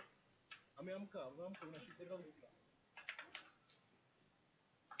right corner. Ameamka, unashika down.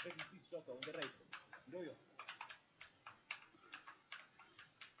 Take the switch toka on the right. Ndio hiyo.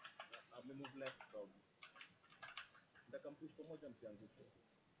 Move left probably. Ndakampush pamoja msianguke.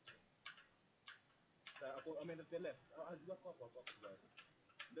 Sasa hapo ameenda to the left. Azua hapo.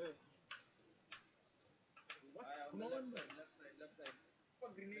 Ndio. Left side.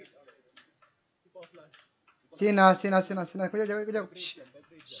 For grenade. Super flash. Sina. Kuja.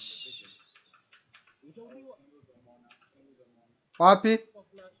 Wapi?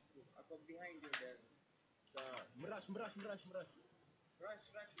 Ako behind you there. Mrush.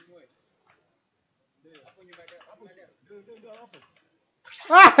 Hapo nyuma there. Ndio hapo.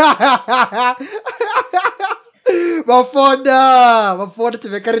 Mafoda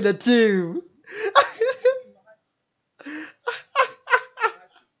tumekari the team.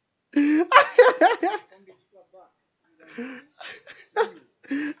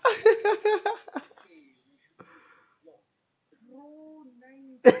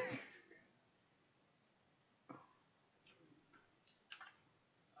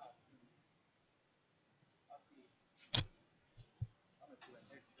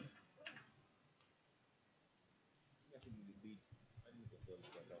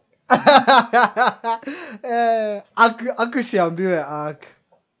 Aku siambiwe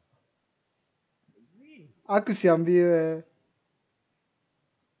Aku siambiwe.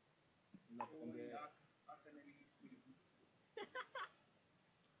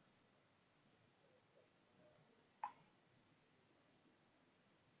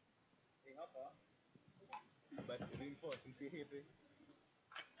 But reinforce msihete.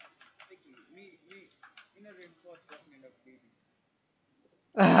 Me ina reinforce talking of baby.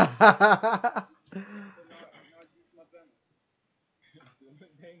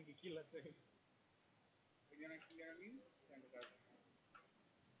 Dengue kila time.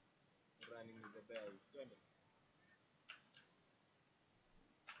 Running with the bell.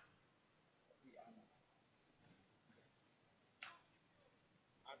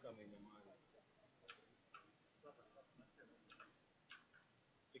 Aka menyamala.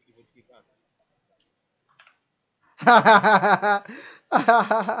 Cheki vote aka.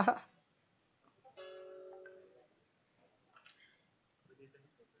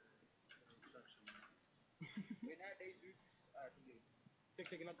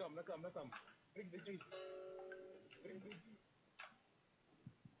 Check, nakam. Bring the juice.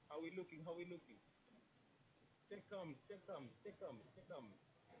 How we looking? Check come.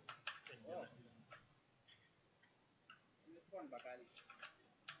 This one bakali.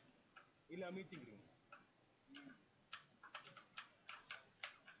 Ila meeting room.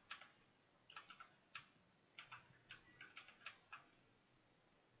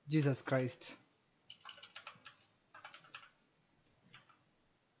 Jesus Christ.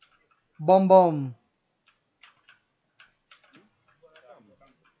 Bomb.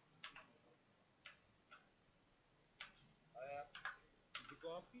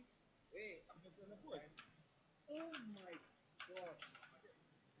 Oh my god.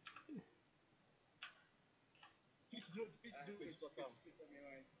 Pitch do it.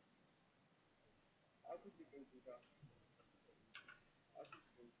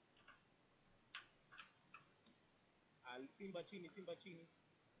 Simba chini.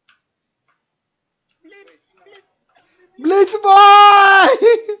 Blitz boy!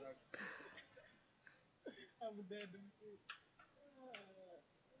 I'm dead.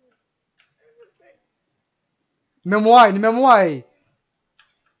 Nimemwahi.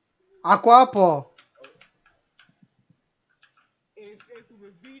 Ako hapo.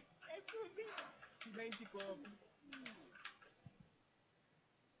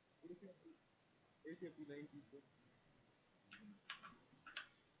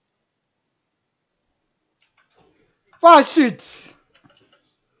 Fuck shit.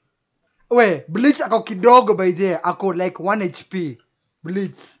 Wait, Blitz ako kidogo by there. Ako like 1 HP.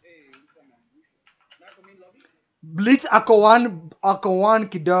 Blitz. Blitz ako 1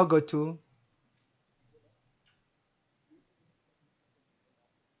 kidogo tu.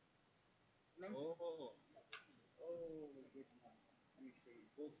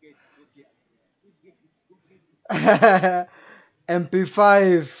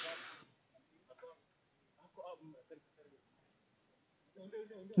 MP5.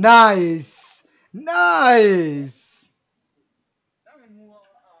 Nice. Nice.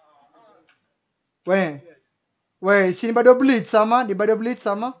 Wait, si ni bado Blitz ama? Ni bado Blitz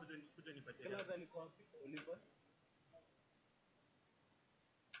ama? Kuja nipatie help.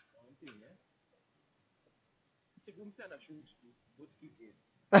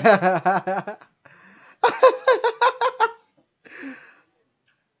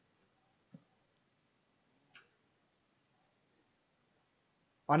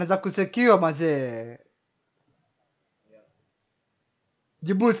 Wanaweza kusekiwa mazee.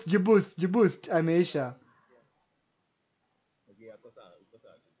 Jiboost ameisha.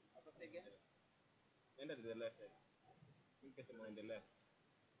 Enda to the left side. Get more in the left.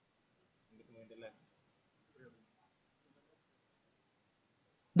 Get more in the left.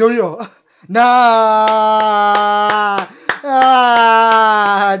 Ndio hiyo. Nice.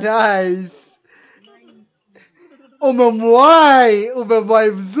 Umemwai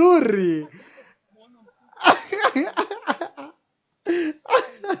vizuri.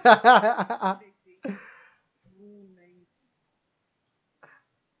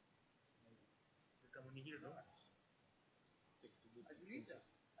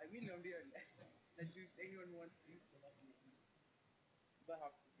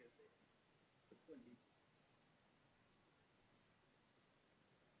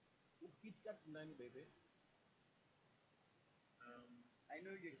 I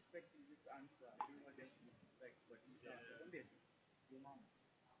know you're expecting this answer. I don't want them to expect what you said.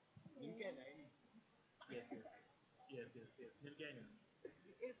 You can, Yes. Nilgani.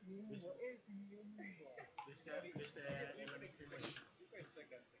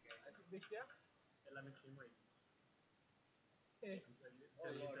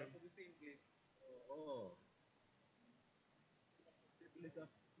 Oh.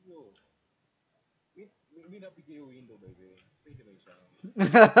 Mi napitia hiyo window baby. Space maisha.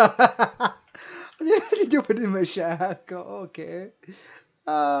 Kijupo ni maisha yako. Okay.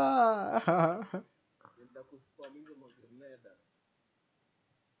 Nenda kuspam hizo magrenada.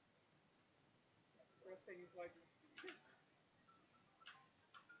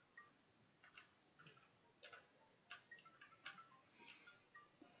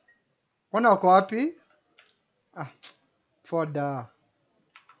 Wana wako wapi? Foda.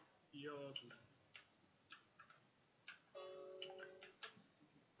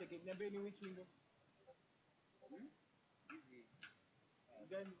 Niambie ni which window?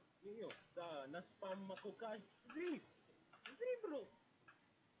 Gani hiyo? Sawa, na spam makokai. Zi bro.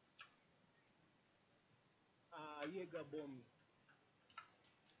 EVGA bomb.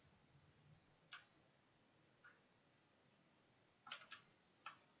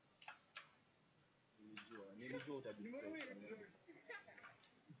 Nilijua utabisema.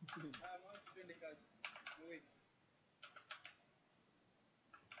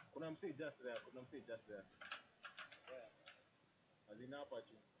 Kuna msee just there. Azina hapa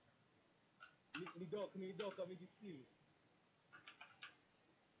tu. Ni doc amejisteal.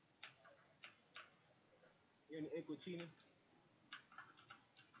 Hiyo ni echo chini.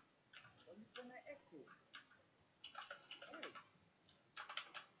 Kuna echo.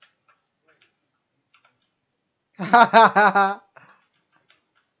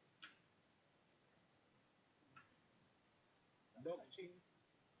 Doc chini.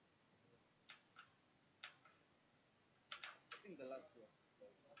 I think the last one.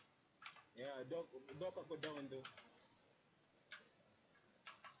 Yeah, doc ako down though.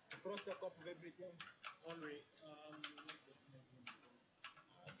 Cross the cup of everything. All way.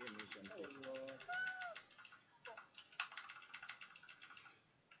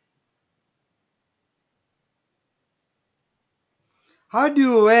 How do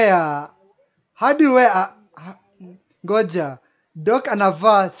you wear Goja. Doc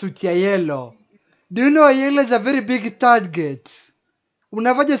anavaa suit ya yellow. Do you know yellow is a very big target?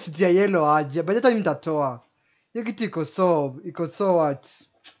 Unavaje suit ya yellow aje? But hata mimi nitatoa. Hiyo kitu iko so what?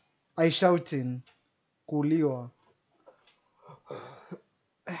 I shouting. Kuuliwa.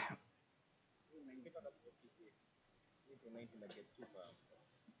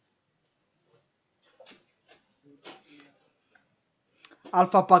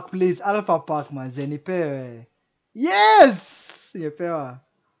 Alpha pack please, alpha pack manze, nipewe. Yes! Nimepewa.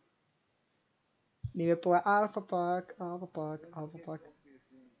 Nimepewa alpha pack, alpha pack, alpha pack.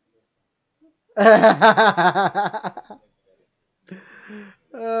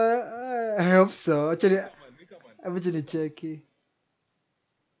 I hope so. Actually, acha nicheki.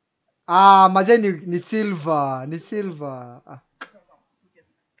 Ah, maze ni silver, ni silver.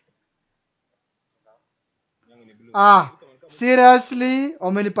 Ah, seriously?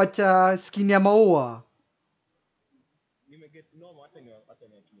 Wamenipatia skin ya maua.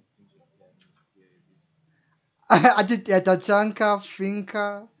 Ati atachanka,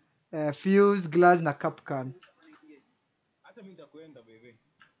 finka, fuse, glass na capcan. Hata mimi nitakwenda bebe.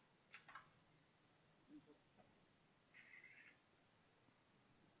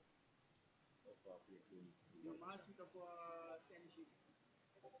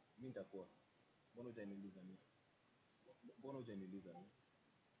 Mimi nitakuwa. Mbona hujaniuliza mimi? Mbona hujaniuliza mimi?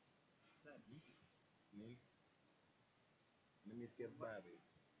 Ni nimesikia vibaya bebe.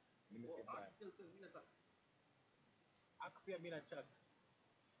 Nimesikia vibaya. Akpia mimi na chat.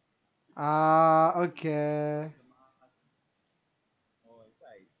 Ah, okay. Oh,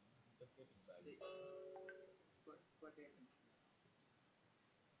 sai.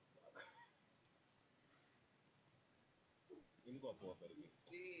 Ilikuwa poa pale.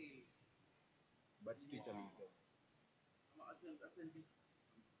 But teacher alikuwa.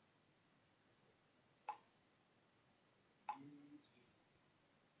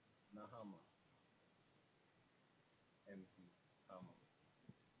 Na hama. MC hama.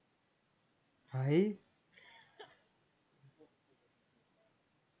 Hai.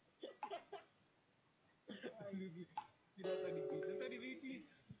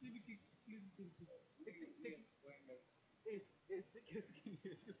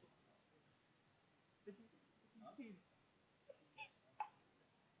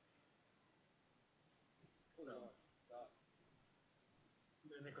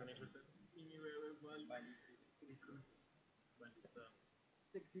 Niko interested. Mimi wewe bali recruits bali sana.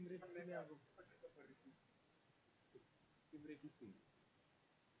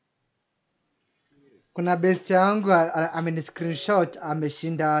 Kuna best yangu ameni screenshot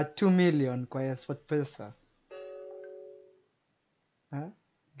ameshinda 2 million kwa SportPesa. Huh?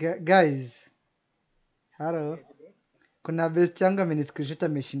 Guys. Hello. Kuna best yangu ameni screenshot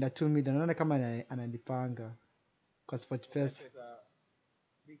ameshinda 2 million. Naona kama ananipanga kwa SportPesa.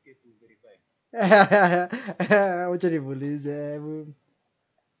 Wacha nimuulize.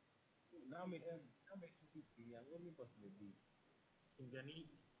 Ingani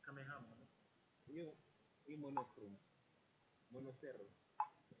kamehama. Hiyo hii monochrome. Monocero.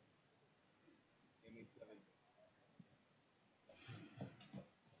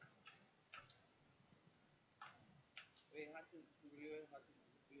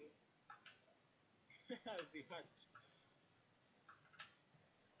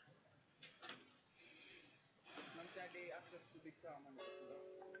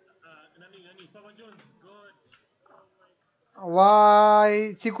 Nani Papa Jones God.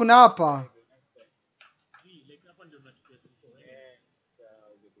 Why? Si kuna hapa. Like hapa ndio tunachukua sipo.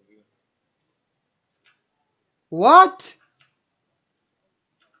 What?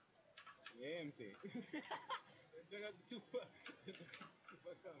 Yeah, mse.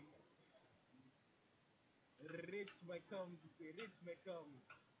 Rich my comes, rich my comes.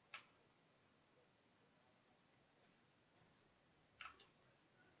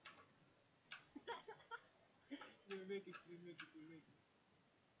 We make it.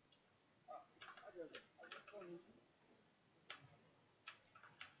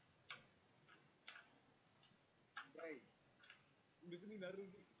 Guys, mbizini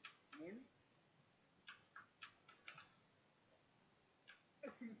narudi. Moni?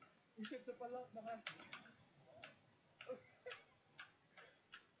 Ushachapala na haki.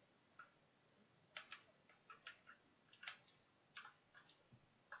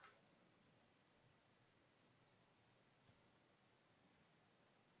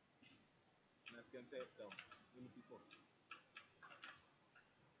 Nasikia mse down. Many people.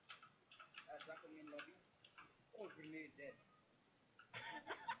 Zako main lobby. Oh, grenade dead.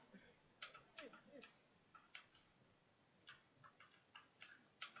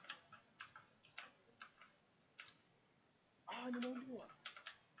 Nimeuliwa.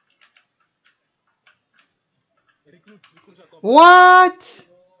 Recruit What?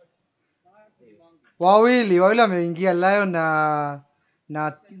 Wawili wameingia Lion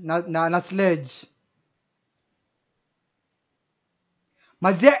na Sledge.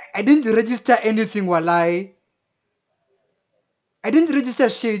 Mazie, I didn't register anything walai. I didn't register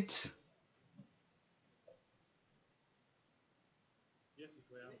shit. Yes,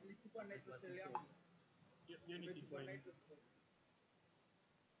 Hiyo ni Umechukua point. nitrogen.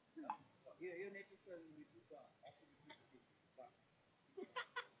 Hiyo nitrogen ulitupa afu ulitupa.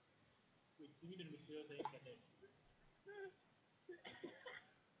 Wait, si mimi ndio nimechukua sasa internet.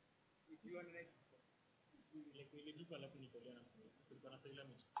 Ukiwa na nitrogen. Like nilitupa alafu nitolea na msanii. Kulikuwa na sila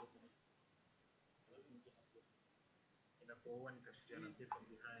amechukua kwenye. Alafu nje hapo. Inakuwa huwa nikashikia na msanii from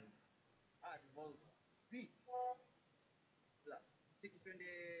behind. Revolver. See? La. Take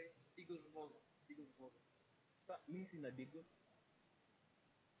twende Deagle revolver. Deagle revolver. Sa, mimi sina Deagle.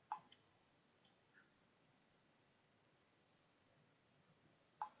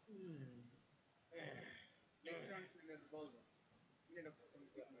 Next round twende revolver. Mimi ndio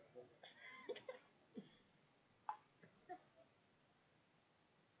kutumia revolver.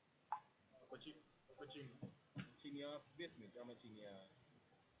 Uko chini. Chini ya basement ama chini ya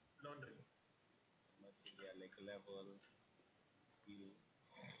Laundry. chini ya like level skill.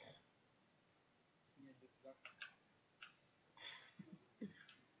 Chini ya just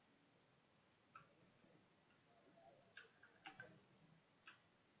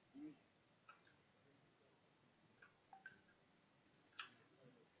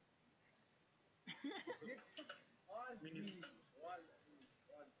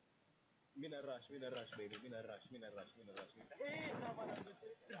Mina rush, baby. Mina rush.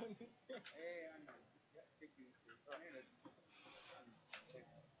 Hey, Anna. Take you.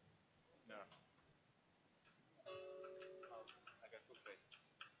 No. I got cook right.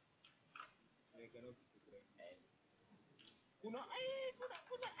 I cannot cook right. Kuna.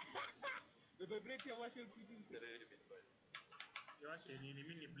 The vibrate your washing cooking. Yo acha nini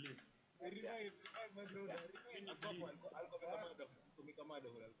mimi ni blitz. Revive my brother. Alikuwa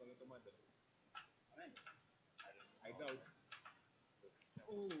I doubt.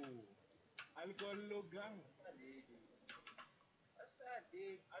 Oh. Alikuwa low gang.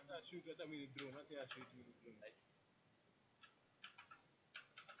 Hata shoot hata mimi drone, hata shoot mimi drone.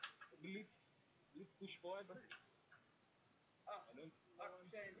 Blitz push forward. I don't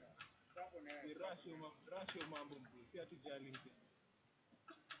rush your mambo mzee. Si hatujali mzee.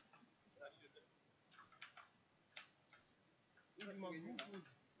 Hizi magugu.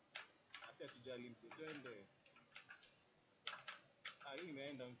 Si hatujali mzee. Twende. Hii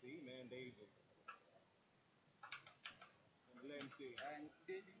imeenda mzee. Hii imeenda hivyo. Endelea mzee.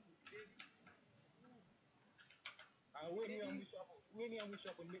 Wewe ya mwisho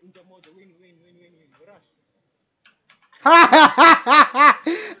hapo nje moja. Win. Rush.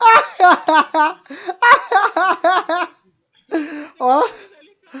 Oh.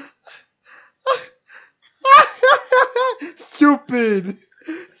 Stupid.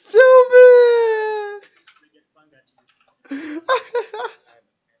 C4.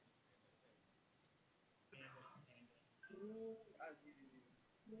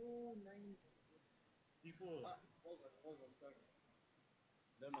 Hold on, sorry.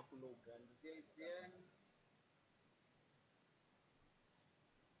 Ndio nakula ugali. JPN.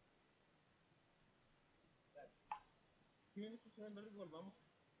 Mimi tunaenda revolve ama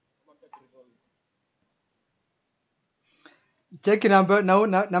revolve. Cheki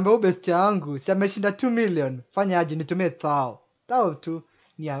namba best yangu. Si ameshinda 2 million. Fanya aje nitumie thao. Thao tu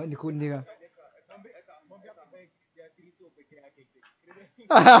ni kunia.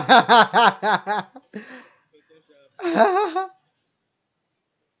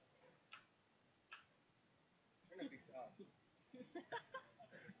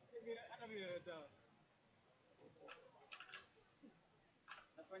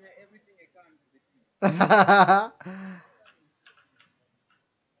 Nafanya everything I can to the team.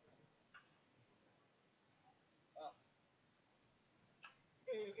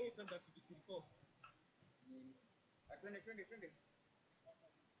 Sasa tukisiko. Twende.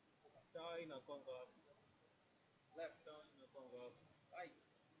 Sawa inakonga wapi? Left sawa inakonga wapi? Right.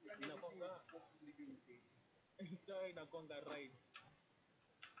 Inakonga sawa inakonga right.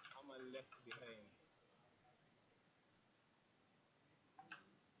 Ama left behind.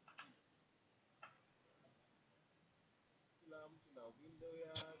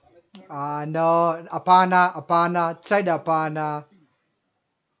 No, hapana. Tried hapana.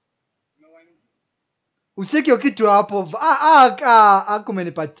 Usiweke kitu hapo.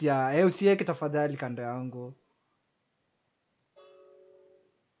 Kumenipatia. Usiweke tafadhali kando yangu.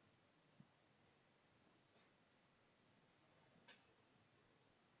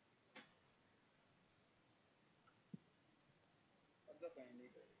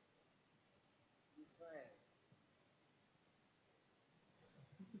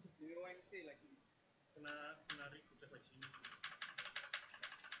 Kuna ring kutoka chini.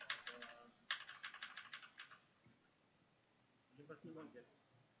 Limpa get.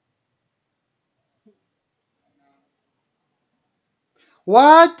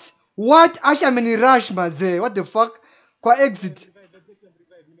 What? What? Asha amenirash mazee. What the fuck? Kwa exit.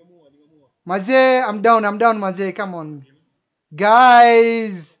 Mazee, I'm down mazee. Come on.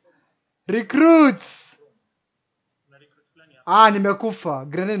 Guys. Recruits. Kuna recruit fulani hapa. Ah, nimekufa.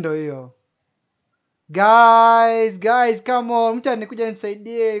 Grenade ndo hiyo. Guys, come on. Mtu anikuja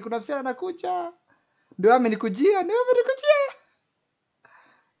nisaidie. Kuna msee anakuja. Ndio amenikujia. Nice,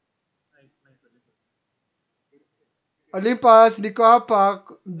 Olympus, niko hapa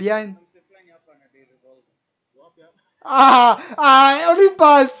behind.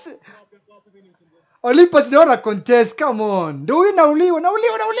 Olympus naona contest, come on. Ndio huyu nauliwa.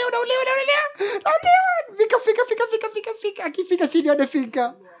 Fika. Akifika si nione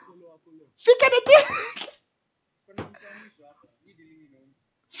fika. Fika na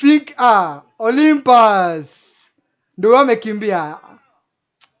Fika. Olympus. Ndio amekimbia.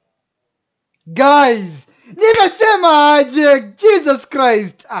 Guys, nimesema aje, Jesus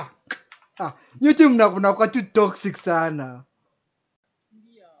Christ. Yote mnakuwa tu toxic sana.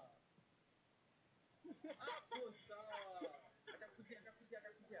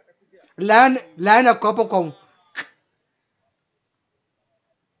 Lion ako hapo kwa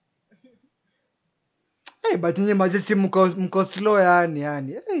but nyinyi mazisi mko slow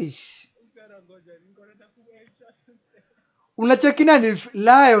yani. Eish. Unacheki nani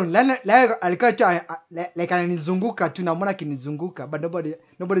Lion alikaa tu like ananizunguka tu, namuona akinizunguka but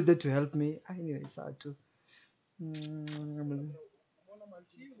nobody's there to help me. Anyway, sawa tu.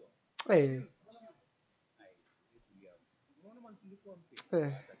 Hey.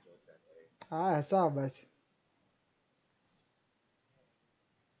 Sawa basi.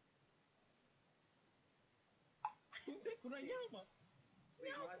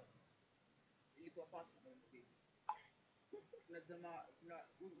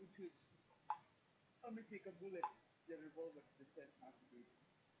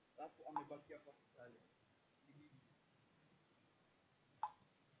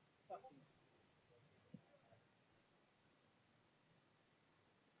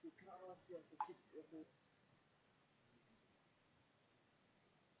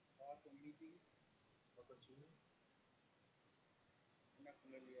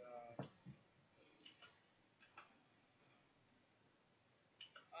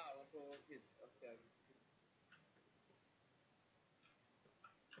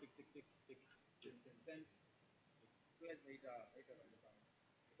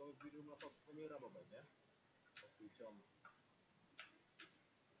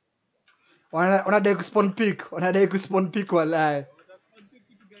 Wanadai kuspawn pick walai.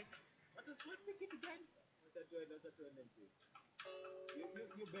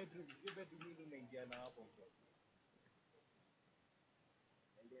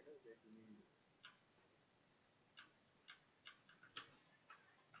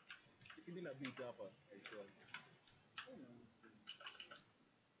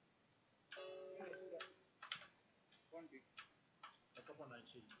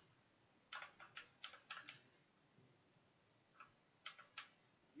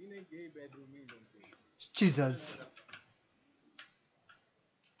 Jesus.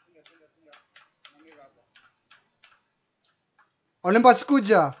 Olympus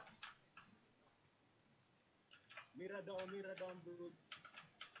kuja.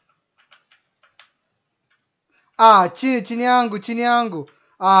 Chini yangu.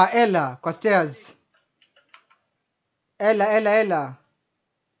 Ella kwa stairs. Ella.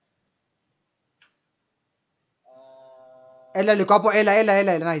 Ella liko hapo.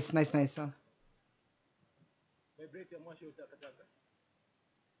 Ella. Nice.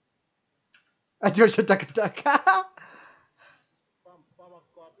 Ati washo takataka.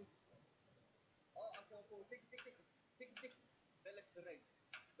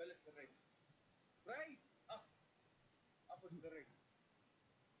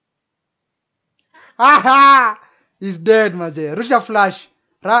 He's dead mazee. Rusha flash.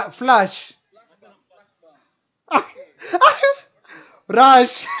 Flash.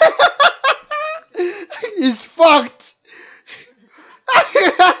 Rush. He's fucked.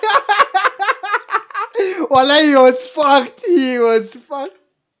 Walai, he was fucked.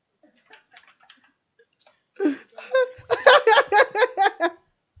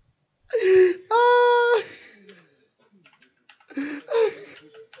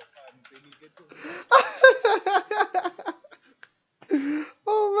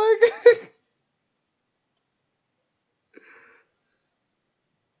 Oh my god.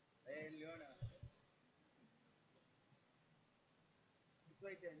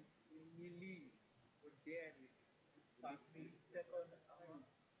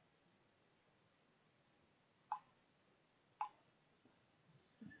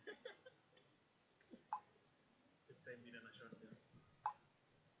 shot there.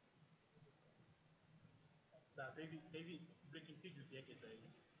 Saizi breaking si juice yake saizi.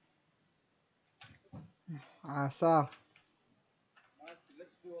 Sawa.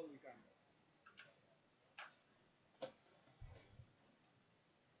 Let's do all we can.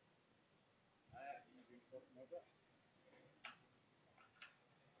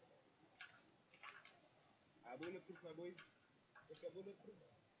 Bulletproof, my boys. Take a bulletproof.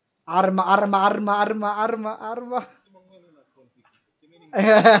 Arma.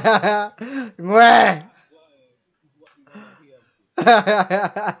 Ngwe.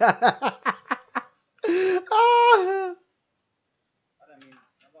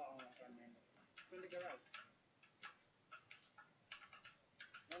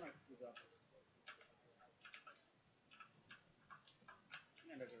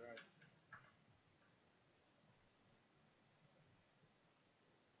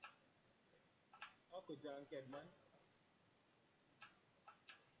 Ako junket man.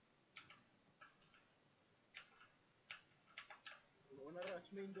 Una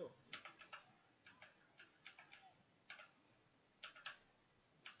rush main door.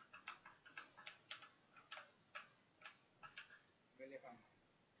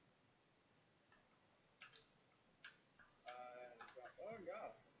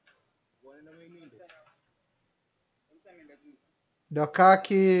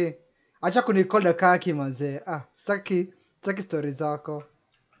 Dokaki. Acha kunicall Dokaki mazee. Sitaki story zako.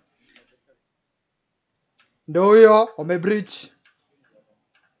 Ndio huyo wamebreach.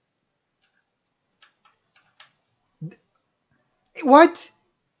 What?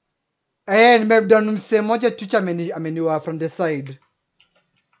 Nimedon msee moja tucha ameniwa from the side.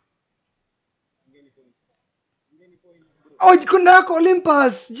 Oh, kuna yako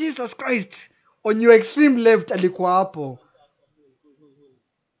Olympus. Jesus Christ. On your extreme left alikuwa hapo.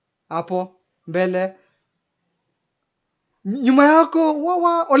 Hapo mbele. Nyuma yako.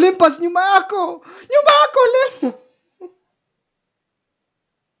 Wawa Olympus nyuma yako. Nyuma yako Olympus.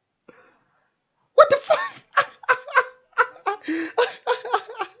 What the fuck?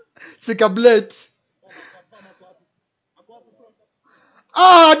 Sikablet.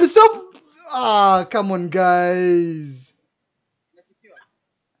 The soap. Come on guys.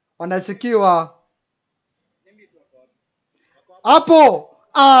 Wanasikiwa. Hapo.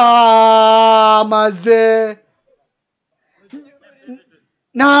 Maze.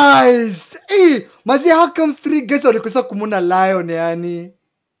 Nice. Maze, how comes 3 guys walikosa kumuna lion yani?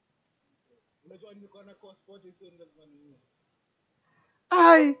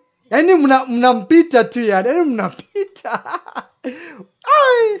 Yani mnampita tu yani. Yani mnapita.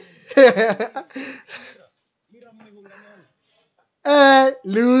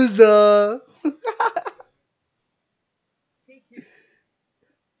 Loser.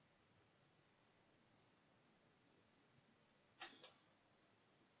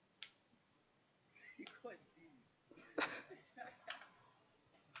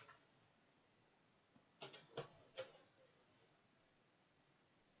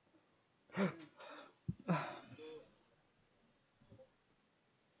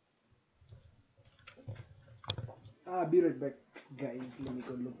 I'll be right back, guys. Let me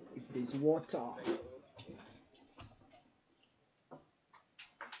go look if there's water.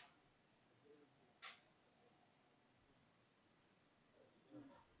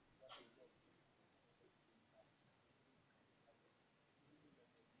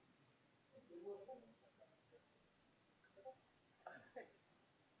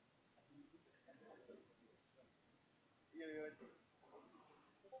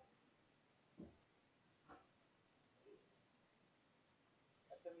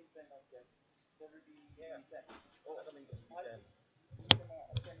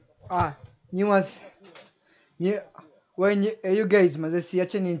 You guys maze,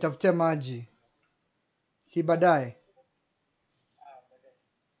 siache nitafute maji, si baadaye.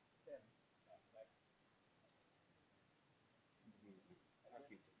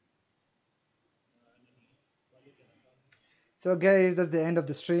 So guys, that's the end of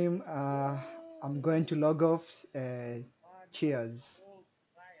the stream. I'm going to log off. Cheers.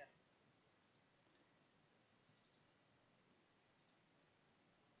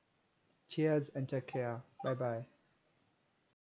 Cheers and take care. Bye bye.